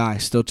phenomenal guy.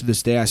 Still to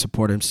this day, I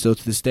support him. Still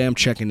to this day, I'm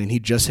checking. And he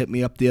just hit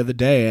me up the other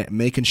day,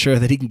 making sure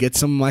that he can get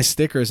some of my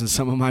stickers and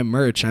some of my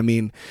merch. I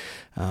mean,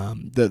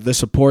 the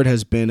support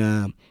has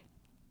been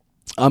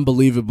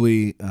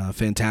unbelievably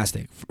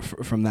fantastic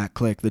from that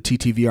clique. The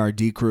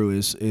TTVRD crew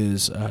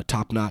is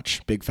top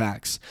notch. Big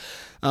facts.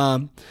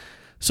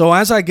 So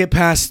as I get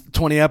past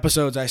 20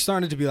 episodes, I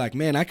started to be like,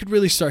 man, I could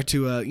really start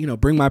to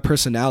bring my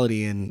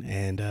personality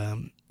and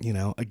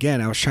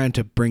again, I was trying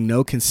to bring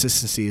no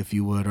consistency, if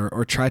you would,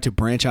 or try to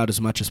branch out as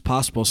much as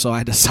possible. So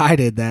I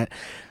decided that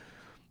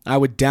I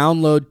would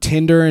download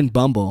Tinder and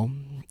Bumble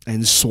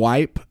and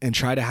swipe and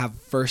try to have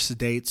first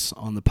dates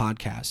on the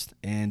podcast.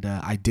 And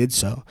I did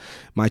so.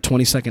 My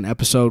 22nd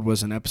episode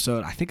was an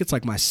episode, I think it's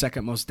like my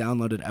second most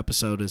downloaded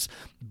episode, is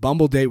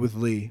Bumble Date with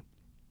Lee.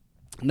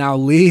 Now,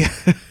 Lee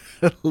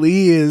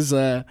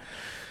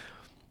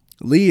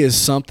is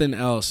something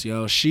else,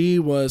 yo. She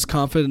was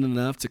confident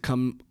enough to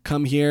come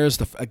here.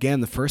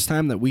 The first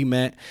time that we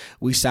met,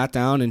 we sat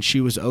down and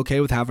she was okay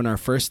with having our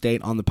first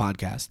date on the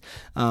podcast.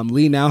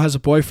 Lee now has a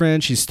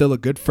boyfriend. She's still a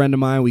good friend of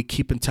mine. We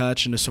keep in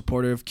touch and a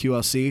supporter of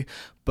QLC.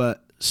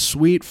 But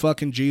sweet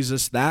fucking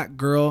Jesus, that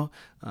girl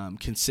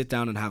can sit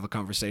down and have a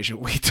conversation.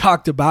 We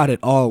talked about it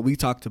all. We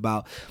talked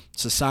about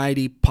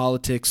society,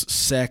 politics,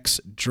 sex,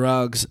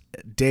 drugs,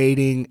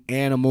 dating,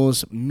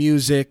 animals,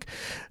 music,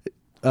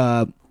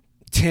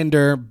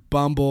 Tinder,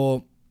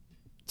 Bumble,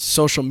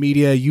 social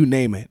media, you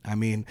name it. I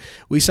mean,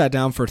 we sat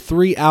down for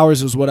 3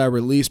 hours is what I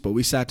released, but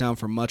we sat down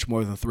for much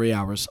more than 3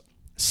 hours,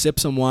 sipped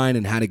some wine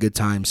and had a good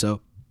time. So,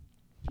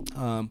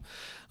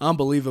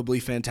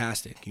 unbelievably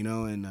fantastic,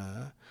 and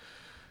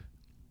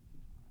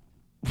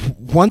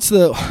once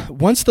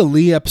the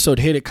Lee episode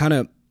hit, it kind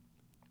of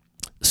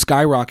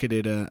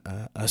skyrocketed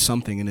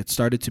something, and it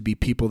started to be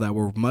people that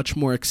were much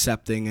more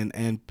accepting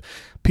and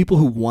people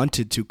who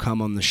wanted to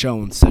come on the show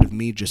instead of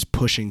me just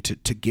pushing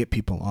to get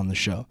people on the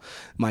show.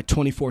 My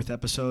 24th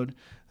episode,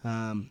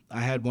 I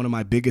had one of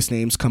my biggest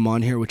names come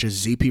on here, which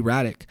is ZP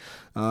Radic.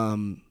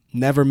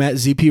 Never met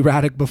ZP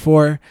Radic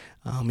before.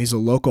 He's a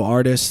local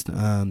artist,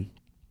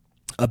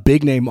 a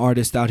big name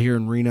artist out here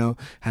in Reno,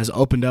 has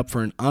opened up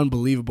for an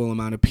unbelievable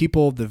amount of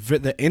people.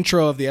 The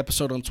intro of the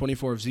episode on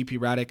 24 of ZP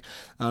Radic,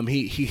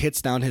 he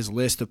hits down his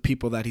list of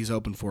people that he's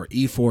open for: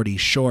 E40,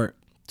 Short,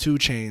 2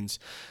 Chainz,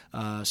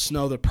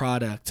 Snow the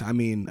Product. I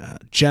mean,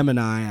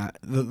 Gemini.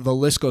 The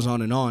list goes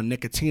on and on.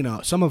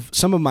 Nicotino.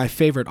 Some of my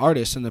favorite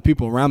artists and the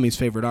people around me's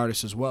favorite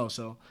artists as well.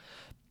 So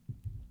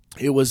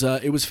it was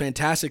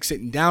fantastic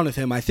sitting down with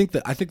him. I think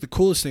the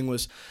coolest thing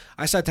was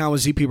I sat down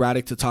with ZP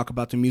Radic to talk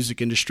about the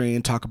music industry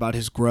and talk about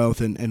his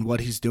growth and what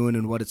he's doing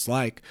and what it's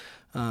like.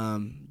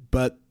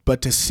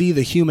 But to see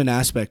the human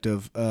aspect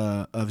of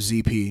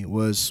ZP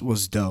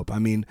was dope. I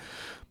mean,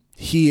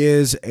 he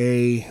is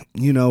a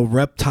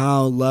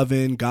reptile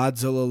loving,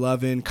 Godzilla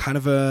loving, kind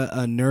of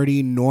a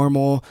nerdy,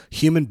 normal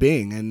human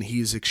being, and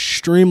he's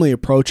extremely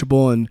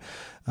approachable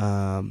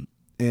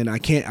and I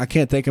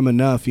can't thank him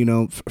enough,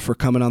 for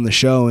coming on the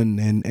show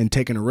and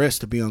taking a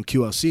risk to be on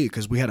QLC,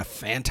 because we had a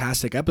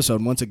fantastic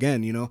episode once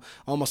again.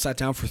 Almost sat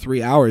down for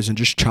 3 hours and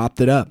just chopped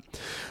it up.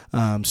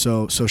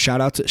 So shout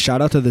out to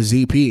the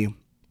ZP.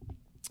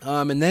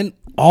 And then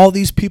all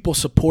these people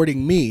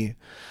supporting me.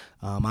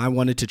 I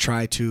wanted to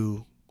try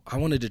to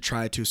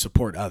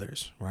support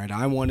others, right?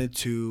 I wanted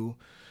to.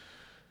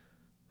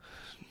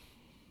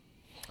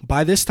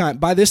 By this time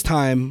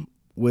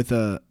with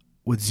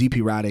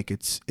ZP Radic,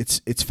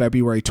 it's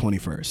February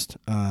 21st,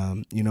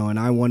 and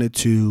I wanted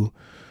to,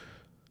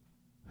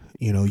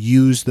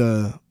 use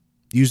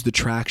the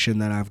traction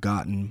that I've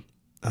gotten,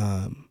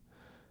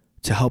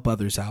 to help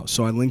others out.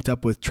 So I linked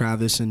up with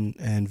Travis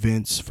and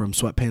Vince from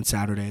Sweatpants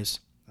Saturdays.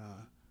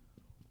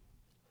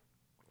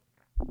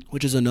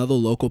 which is another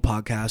local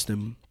podcast.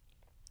 And,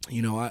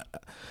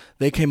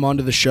 they came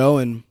onto the show,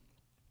 and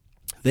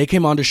they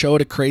came on to show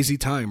at a crazy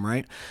time,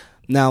 right?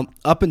 Now,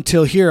 up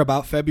until here,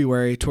 about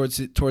February, towards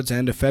the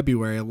end of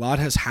February, a lot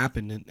has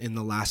happened in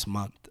the last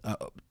month.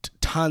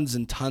 Tons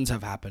and tons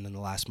have happened in the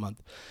last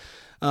month.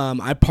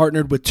 I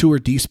partnered with Tour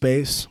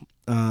D-Space,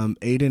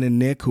 Aiden and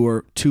Nick, who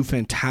are two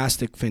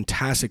fantastic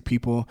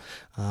people,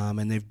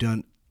 and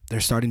they're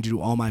starting to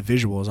do all my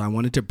visuals. I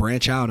wanted to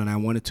branch out, and I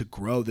wanted to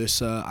grow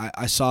this.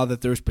 I saw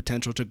that there was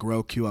potential to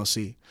grow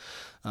QLC.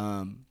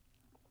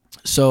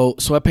 So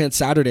Sweatpants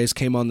Saturdays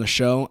came on the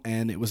show,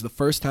 and it was the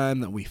first time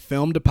that we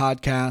filmed a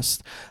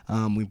podcast.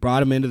 We brought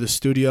them into the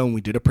studio, and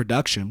we did a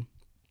production.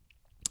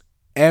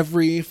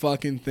 Every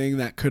fucking thing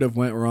that could have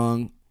went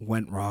wrong,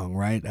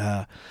 right?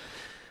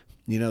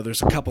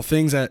 There's a couple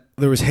things that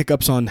there was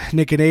hiccups on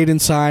Nick and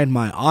Aiden's side.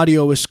 My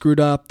audio was screwed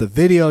up. The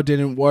video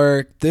didn't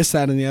work. This,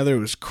 that, and the other. It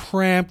was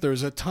cramped. There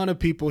was a ton of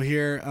people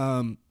here.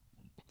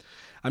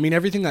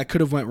 Everything that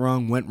could have went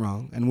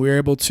wrong. And we were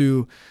able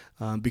to,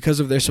 because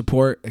of their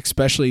support,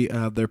 especially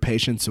their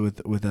patience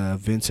with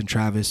Vince and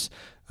Travis,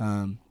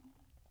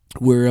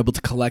 we were able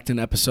to collect an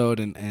episode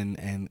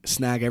and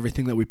snag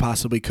everything that we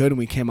possibly could, and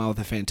we came out with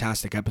a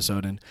fantastic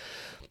episode. And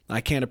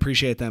I can't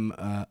appreciate them.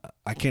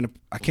 I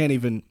can't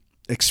even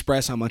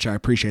express how much I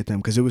appreciate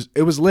them, because it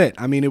was lit.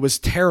 It was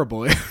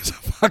terrible. It was a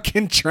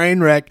fucking train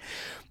wreck.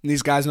 And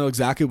these guys know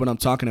exactly what I'm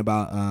talking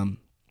about.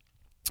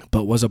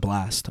 But was a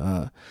blast.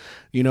 And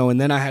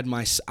then I had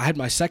my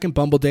second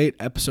Bumble date,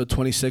 episode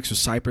 26 with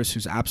Cypress,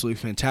 who's absolutely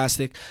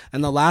fantastic.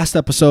 And the last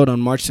episode on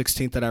March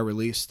 16th that I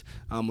released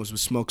was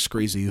with Smoke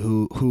Screezy,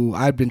 who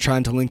I've been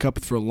trying to link up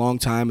with for a long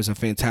time, as a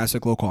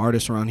fantastic local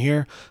artist around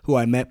here, who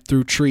I met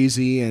through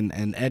Treasy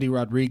and Eddie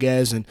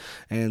Rodriguez and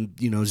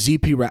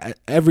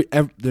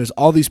ZP. There's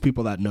all these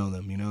people that know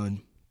them,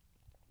 and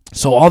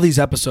so all these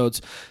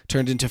episodes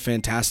turned into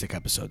fantastic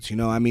episodes.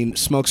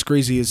 Smoke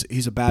Screezy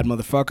he's a bad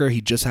motherfucker.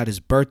 He just had his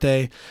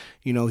birthday.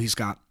 He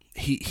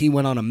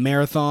went on a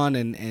marathon,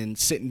 and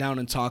sitting down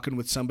and talking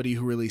with somebody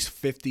who released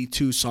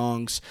 52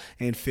 songs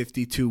in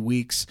 52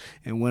 weeks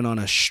and went on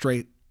a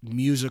straight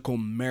musical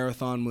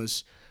marathon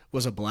was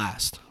a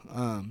blast.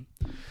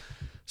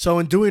 So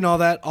in doing all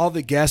that, all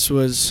the guests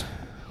was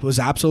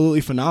absolutely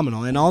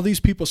phenomenal. And all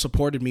these people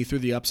supported me through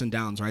the ups and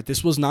downs, right?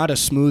 This was not a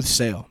smooth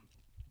sail.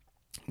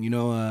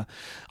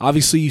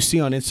 Obviously you see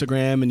on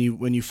Instagram, and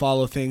when you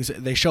follow things,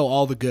 they show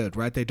all the good,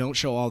 right? They don't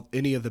show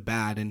any of the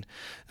bad. And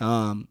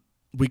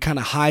we kind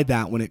of hide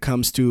that when it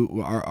comes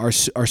to our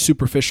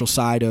superficial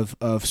side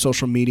of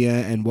social media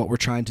and what we're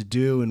trying to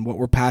do and what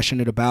we're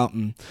passionate about.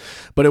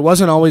 But it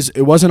wasn't always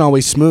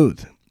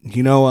smooth.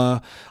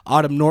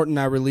 Autumn Norton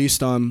I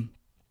released on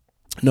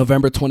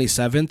November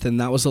 27th,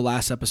 and that was the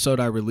last episode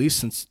I released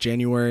since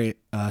January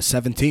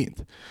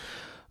 17th.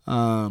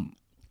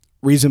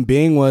 Reason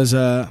being was,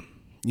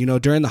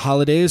 during the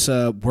holidays,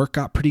 work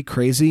got pretty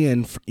crazy,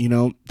 and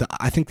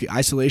I think the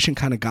isolation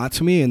kind of got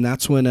to me, and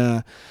that's when,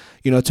 to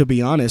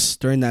be honest,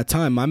 during that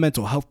time, my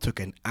mental health took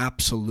an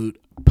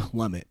absolute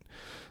plummet.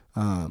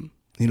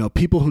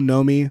 People who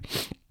know me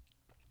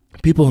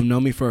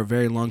for a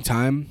very long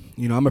time,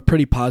 I'm a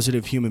pretty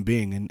positive human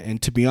being,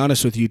 and to be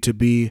honest with you, to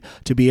be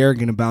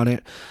arrogant about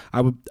it,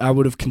 I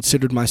would have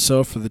considered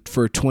myself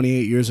for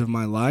 28 years of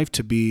my life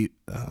to be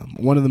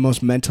one of the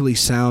most mentally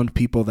sound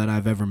people that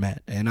I've ever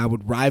met, and I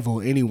would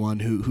rival anyone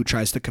who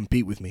tries to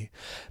compete with me.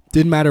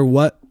 Didn't matter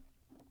what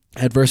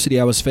adversity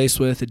I was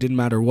faced with. It didn't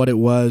matter what it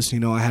was.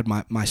 I had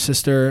my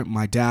sister,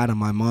 my dad, and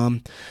my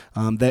mom.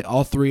 They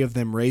all three of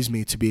them raised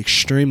me to be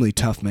extremely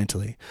tough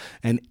mentally,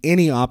 and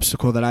any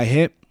obstacle that I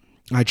hit,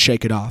 I'd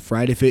shake it off,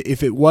 right?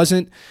 If it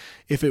wasn't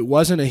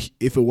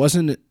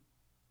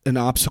an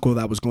obstacle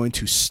that was going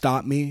to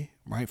stop me,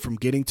 right, from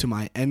getting to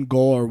my end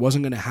goal, or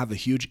wasn't going to have a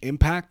huge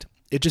impact,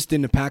 it just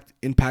didn't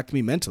impact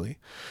me mentally.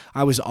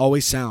 I was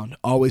always sound,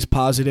 always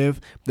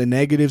positive. The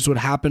negatives would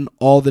happen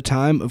all the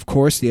time. Of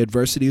course, the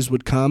adversities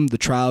would come, the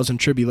trials and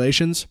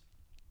tribulations,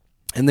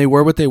 and they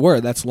were what they were.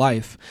 That's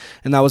life.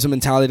 And that was a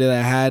mentality that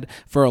I had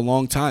for a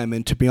long time.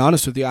 And to be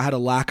honest with you, I had a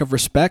lack of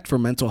respect for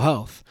mental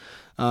health,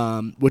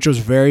 which was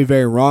very,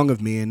 very wrong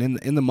of me. And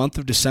in the month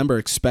of December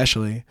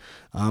especially,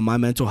 my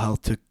mental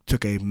health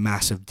took a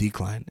massive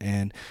decline.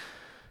 And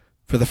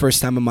for the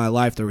first time in my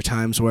life, there were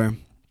times where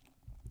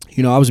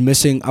I was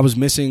missing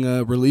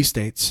release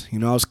dates. I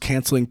was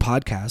canceling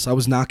podcasts. I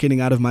was not getting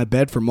out of my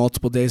bed for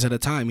multiple days at a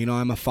time.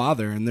 I'm a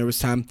father, and there was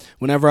time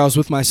whenever I was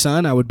with my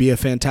son, I would be a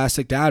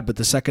fantastic dad. But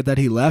the second that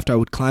he left, I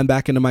would climb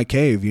back into my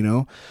cave.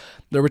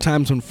 There were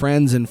times when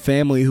friends and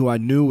family who I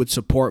knew would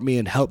support me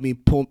and help me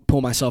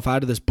pull myself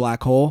out of this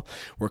black hole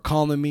were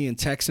calling me and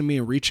texting me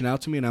and reaching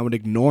out to me, and I would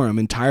ignore them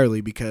entirely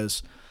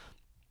because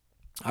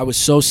I was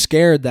so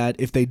scared that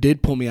if they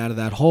did pull me out of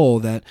that hole,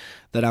 that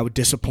I would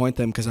disappoint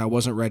them because I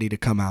wasn't ready to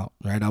come out,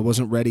 right? I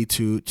wasn't ready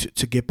to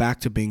get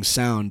back to being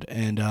sound,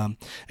 and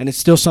it's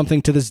still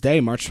something to this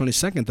day, March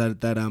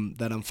 22nd,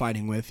 that I'm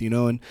fighting with,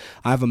 and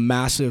I have a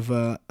massive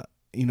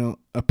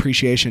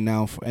appreciation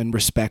now and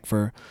respect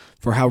for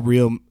how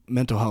real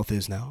mental health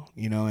is now,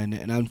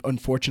 and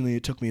unfortunately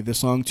it took me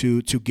this long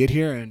to get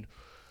here. And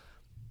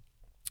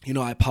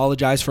I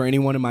apologize for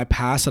anyone in my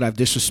past that I've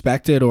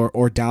disrespected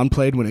or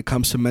downplayed when it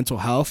comes to mental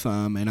health.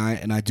 And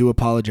I do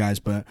apologize,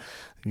 but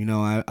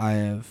I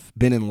have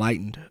been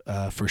enlightened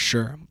for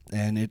sure.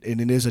 And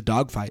it is a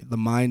dogfight. The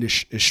mind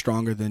is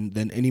stronger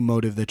than any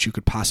motive that you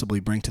could possibly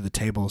bring to the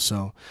table.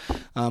 So,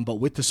 but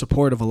with the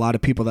support of a lot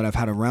of people that I've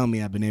had around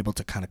me, I've been able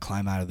to kind of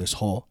climb out of this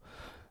hole.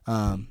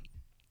 And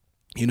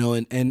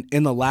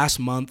in the last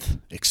month,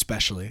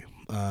 especially,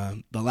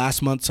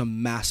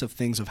 some massive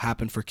things have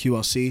happened for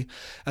QLC.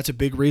 That's a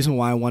big reason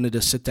why I wanted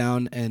to sit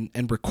down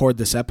and record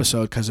this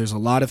episode, because there's a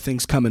lot of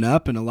things coming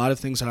up and a lot of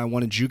things that I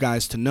wanted you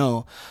guys to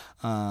know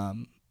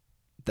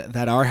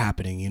that are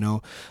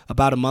happening.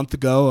 About a month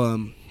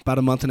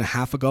and a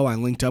half ago, I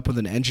linked up with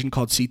an engine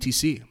called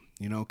CTC,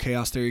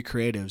 Chaos Theory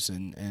Creatives,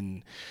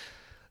 and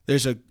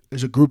there's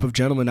a group of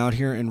gentlemen out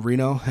here in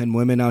Reno and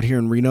women out here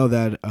in Reno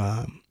that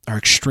are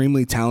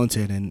extremely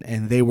talented,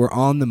 and they were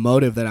on the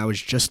motive that I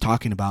was just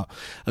talking about.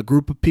 A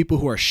group of people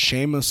who are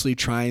shamelessly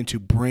trying to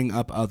bring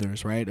up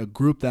others, right? A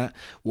group that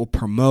will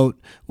promote,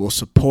 will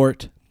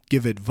support,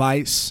 give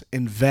advice,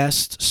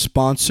 invest,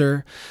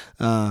 sponsor,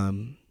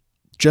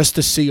 just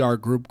to see our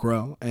group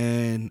grow.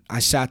 And I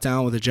sat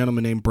down with a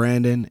gentleman named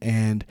Brandon,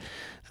 and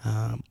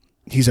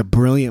he's a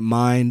brilliant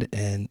mind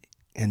and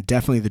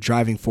definitely the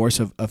driving force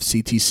of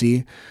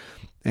CTC.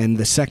 And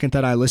the second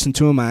that I listened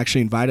to him, I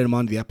actually invited him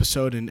onto the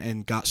episode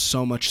and got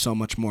so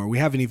much more. We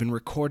haven't even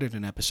recorded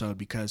an episode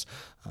because,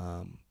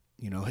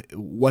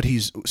 what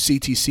he's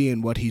CTC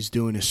and what he's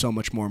doing is so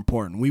much more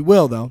important. We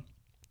will, though.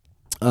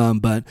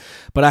 But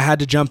I had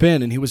to jump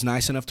in, and he was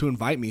nice enough to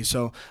invite me.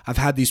 So I've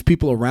had these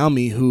people around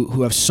me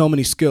who have so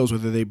many skills,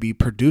 whether they be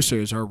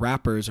producers or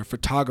rappers or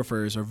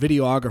photographers or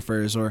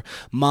videographers or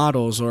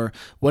models or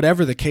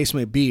whatever the case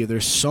may be.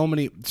 There's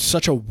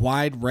such a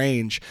wide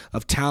range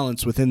of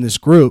talents within this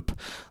group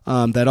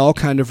that all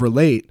kind of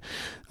relate.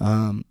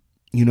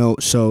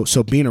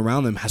 So being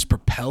around them has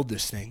propelled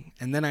this thing.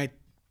 And then I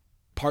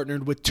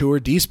partnered with Tour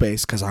D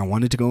Space because I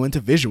wanted to go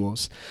into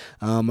visuals.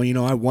 I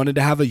wanted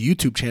to have a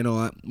YouTube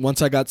channel.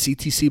 Once I got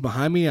CTC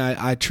behind me,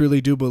 I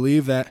truly do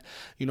believe that,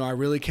 I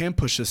really can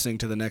push this thing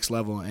to the next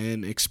level.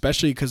 And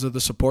especially because of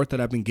the support that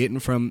I've been getting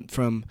from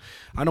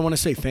I don't want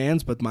to say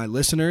fans, but my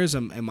listeners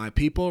and my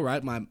people,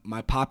 right?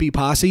 My Poppy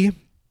Posse.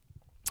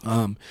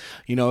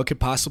 It could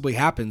possibly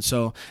happen.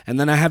 So, and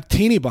then I have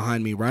Teeny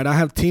behind me, right? I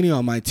have Teeny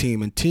on my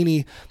team, and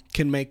Teeny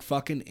can make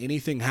fucking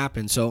anything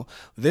happen. So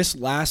this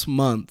last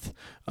month,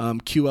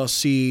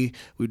 QLC,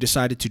 we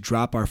decided to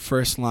drop our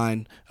first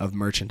line of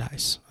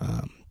merchandise.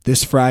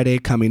 This Friday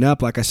coming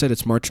up, like I said,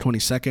 it's March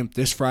 22nd.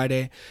 This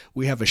Friday,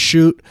 we have a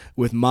shoot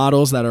with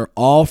models that are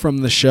all from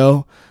the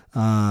show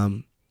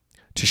to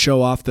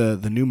show off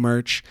the new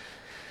merch.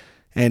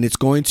 And it's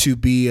going to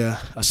be a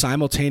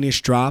simultaneous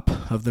drop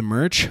of the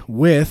merch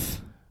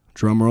with,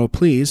 drumroll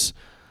please,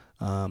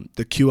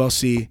 the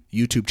QLC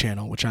YouTube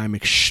channel, which I'm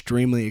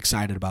extremely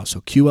excited about.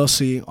 So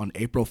QLC on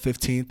April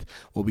 15th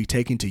will be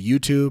taken to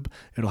YouTube.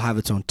 It'll have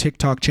its own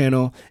TikTok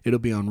channel. It'll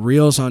be on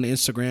Reels on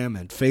Instagram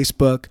and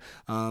Facebook.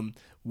 And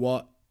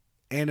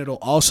it'll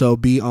also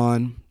be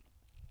on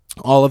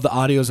all of the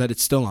audios that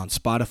it's still on: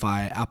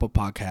 Spotify, Apple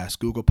Podcasts,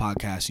 Google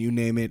Podcasts, you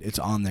name it, it's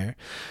on there.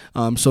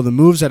 So the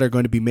moves that are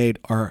going to be made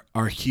are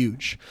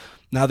huge.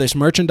 Now, this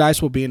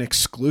merchandise will be an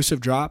exclusive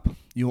drop.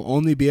 You'll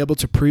only be able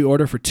to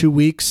pre-order for 2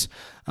 weeks.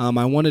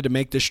 I wanted to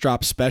make this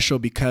drop special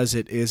because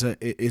it is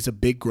a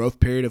big growth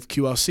period of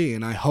QLC,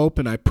 and I hope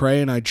and I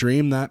pray and I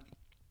dream that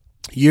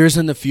years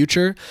in the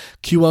future,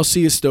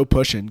 QLC is still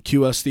pushing.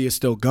 QLC is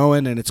still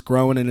going, and it's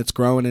growing and it's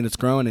growing and it's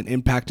growing and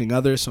impacting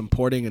others,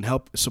 supporting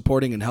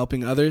and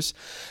helping others.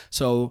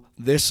 So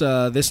this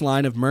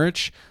line of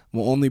merch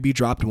will only be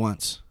dropped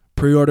once.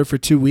 Pre-order for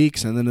 2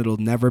 weeks, and then it'll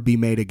never be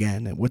made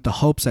again. With the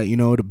hopes that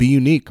it'll be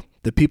unique.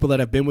 The people that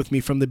have been with me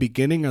from the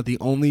beginning are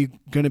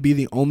going to be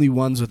the only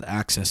ones with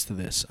access to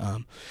this.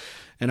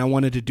 And I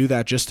wanted to do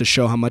that just to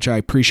show how much I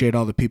appreciate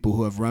all the people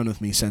who have run with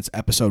me since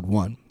episode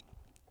 1.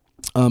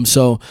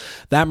 So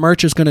that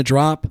merch is going to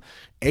drop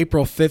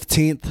April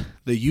 15th.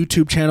 The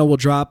YouTube channel will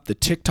drop. The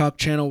TikTok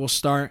channel will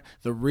start.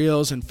 The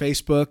Reels and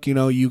Facebook,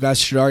 you guys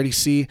should already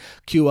see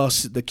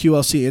the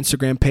QLC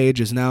Instagram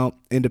page is now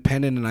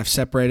independent, and I've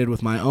separated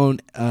with my own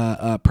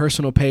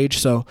personal page.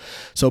 So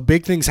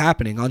big things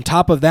happening. On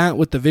top of that,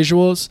 with the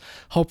visuals,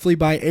 hopefully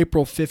by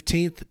April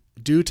 15th,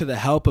 due to the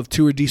help of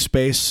Tour D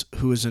Space,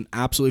 who is an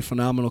absolutely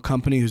phenomenal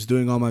company who's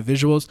doing all my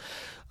visuals,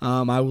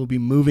 I will be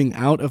moving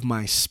out of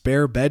my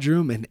spare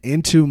bedroom and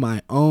into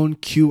my own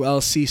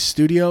QLC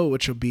studio,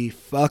 which will be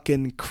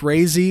fucking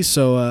crazy.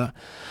 So,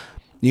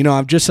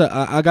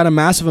 I got a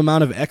massive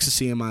amount of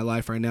ecstasy in my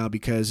life right now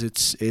because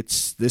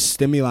this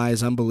stimuli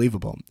is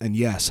unbelievable. And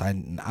yes,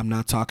 I'm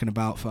not talking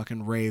about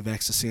fucking rave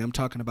ecstasy. I'm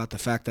talking about the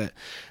fact that,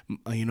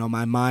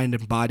 my mind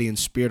and body and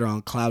spirit are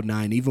on cloud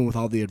 9, even with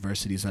all the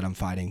adversities that I'm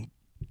fighting,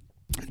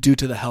 due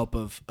to the help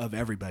of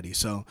everybody.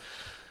 So,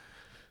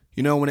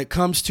 when it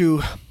comes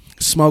to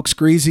Smoke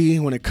Screezy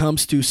when it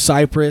comes to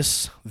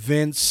Cypress,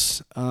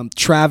 Vince,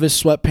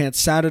 Travis, Sweatpants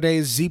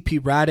Saturdays, ZP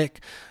Radic,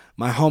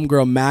 my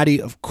homegirl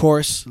Maddie, of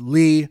course,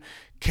 Lee,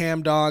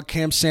 Cam Dog,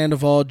 Cam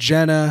Sandoval,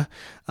 Jenna,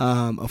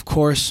 of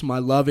course, my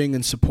loving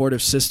and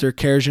supportive sister,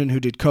 Kerjan, who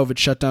did COVID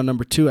Shutdown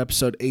number 2,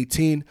 episode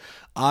 18,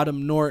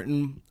 Autumn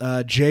Norton,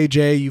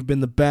 JJ, you've been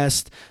the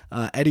best,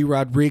 Eddie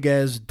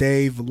Rodriguez,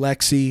 Dave,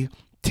 Lexi,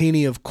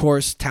 Teeny, of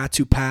course,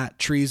 Tattoo Pat,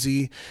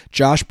 Treasy,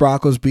 Josh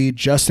Brocklesby,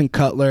 Justin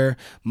Cutler,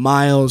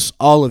 Miles,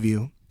 all of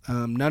you.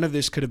 None of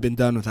this could have been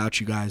done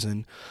without you guys,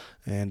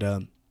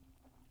 and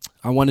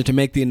I wanted to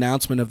make the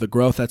announcement of the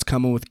growth that's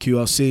coming with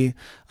QLC.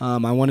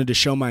 I wanted to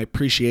show my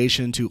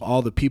appreciation to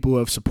all the people who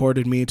have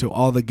supported me, to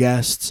all the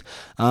guests,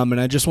 and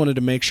I just wanted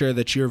to make sure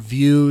that your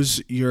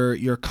views,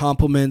 your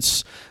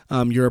compliments,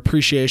 your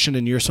appreciation,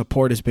 and your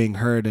support is being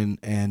heard, and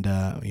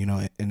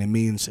it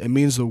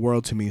means the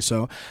world to me.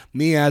 So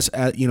me as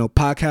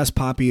Podcast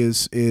Poppy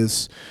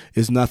is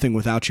nothing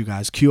without you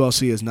guys.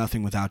 QLC is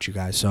nothing without you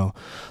guys. So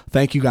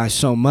thank you guys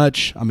so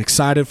much. I'm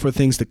excited for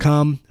things to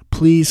come.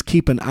 Please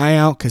keep an eye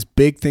out because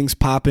big things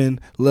popping,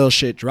 little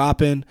shit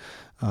dropping.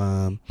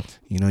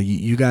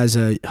 You guys,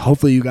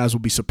 hopefully you guys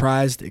will be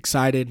surprised,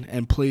 excited,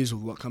 and pleased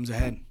with what comes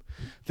ahead.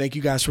 Thank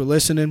you guys for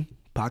listening.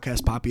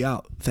 Podcast Poppy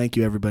out. Thank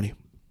you, everybody.